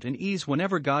comfort and ease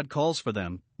whenever God calls for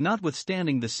them,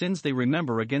 notwithstanding the sins they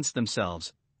remember against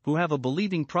themselves, who have a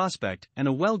believing prospect and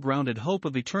a well-grounded hope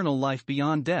of eternal life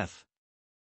beyond death.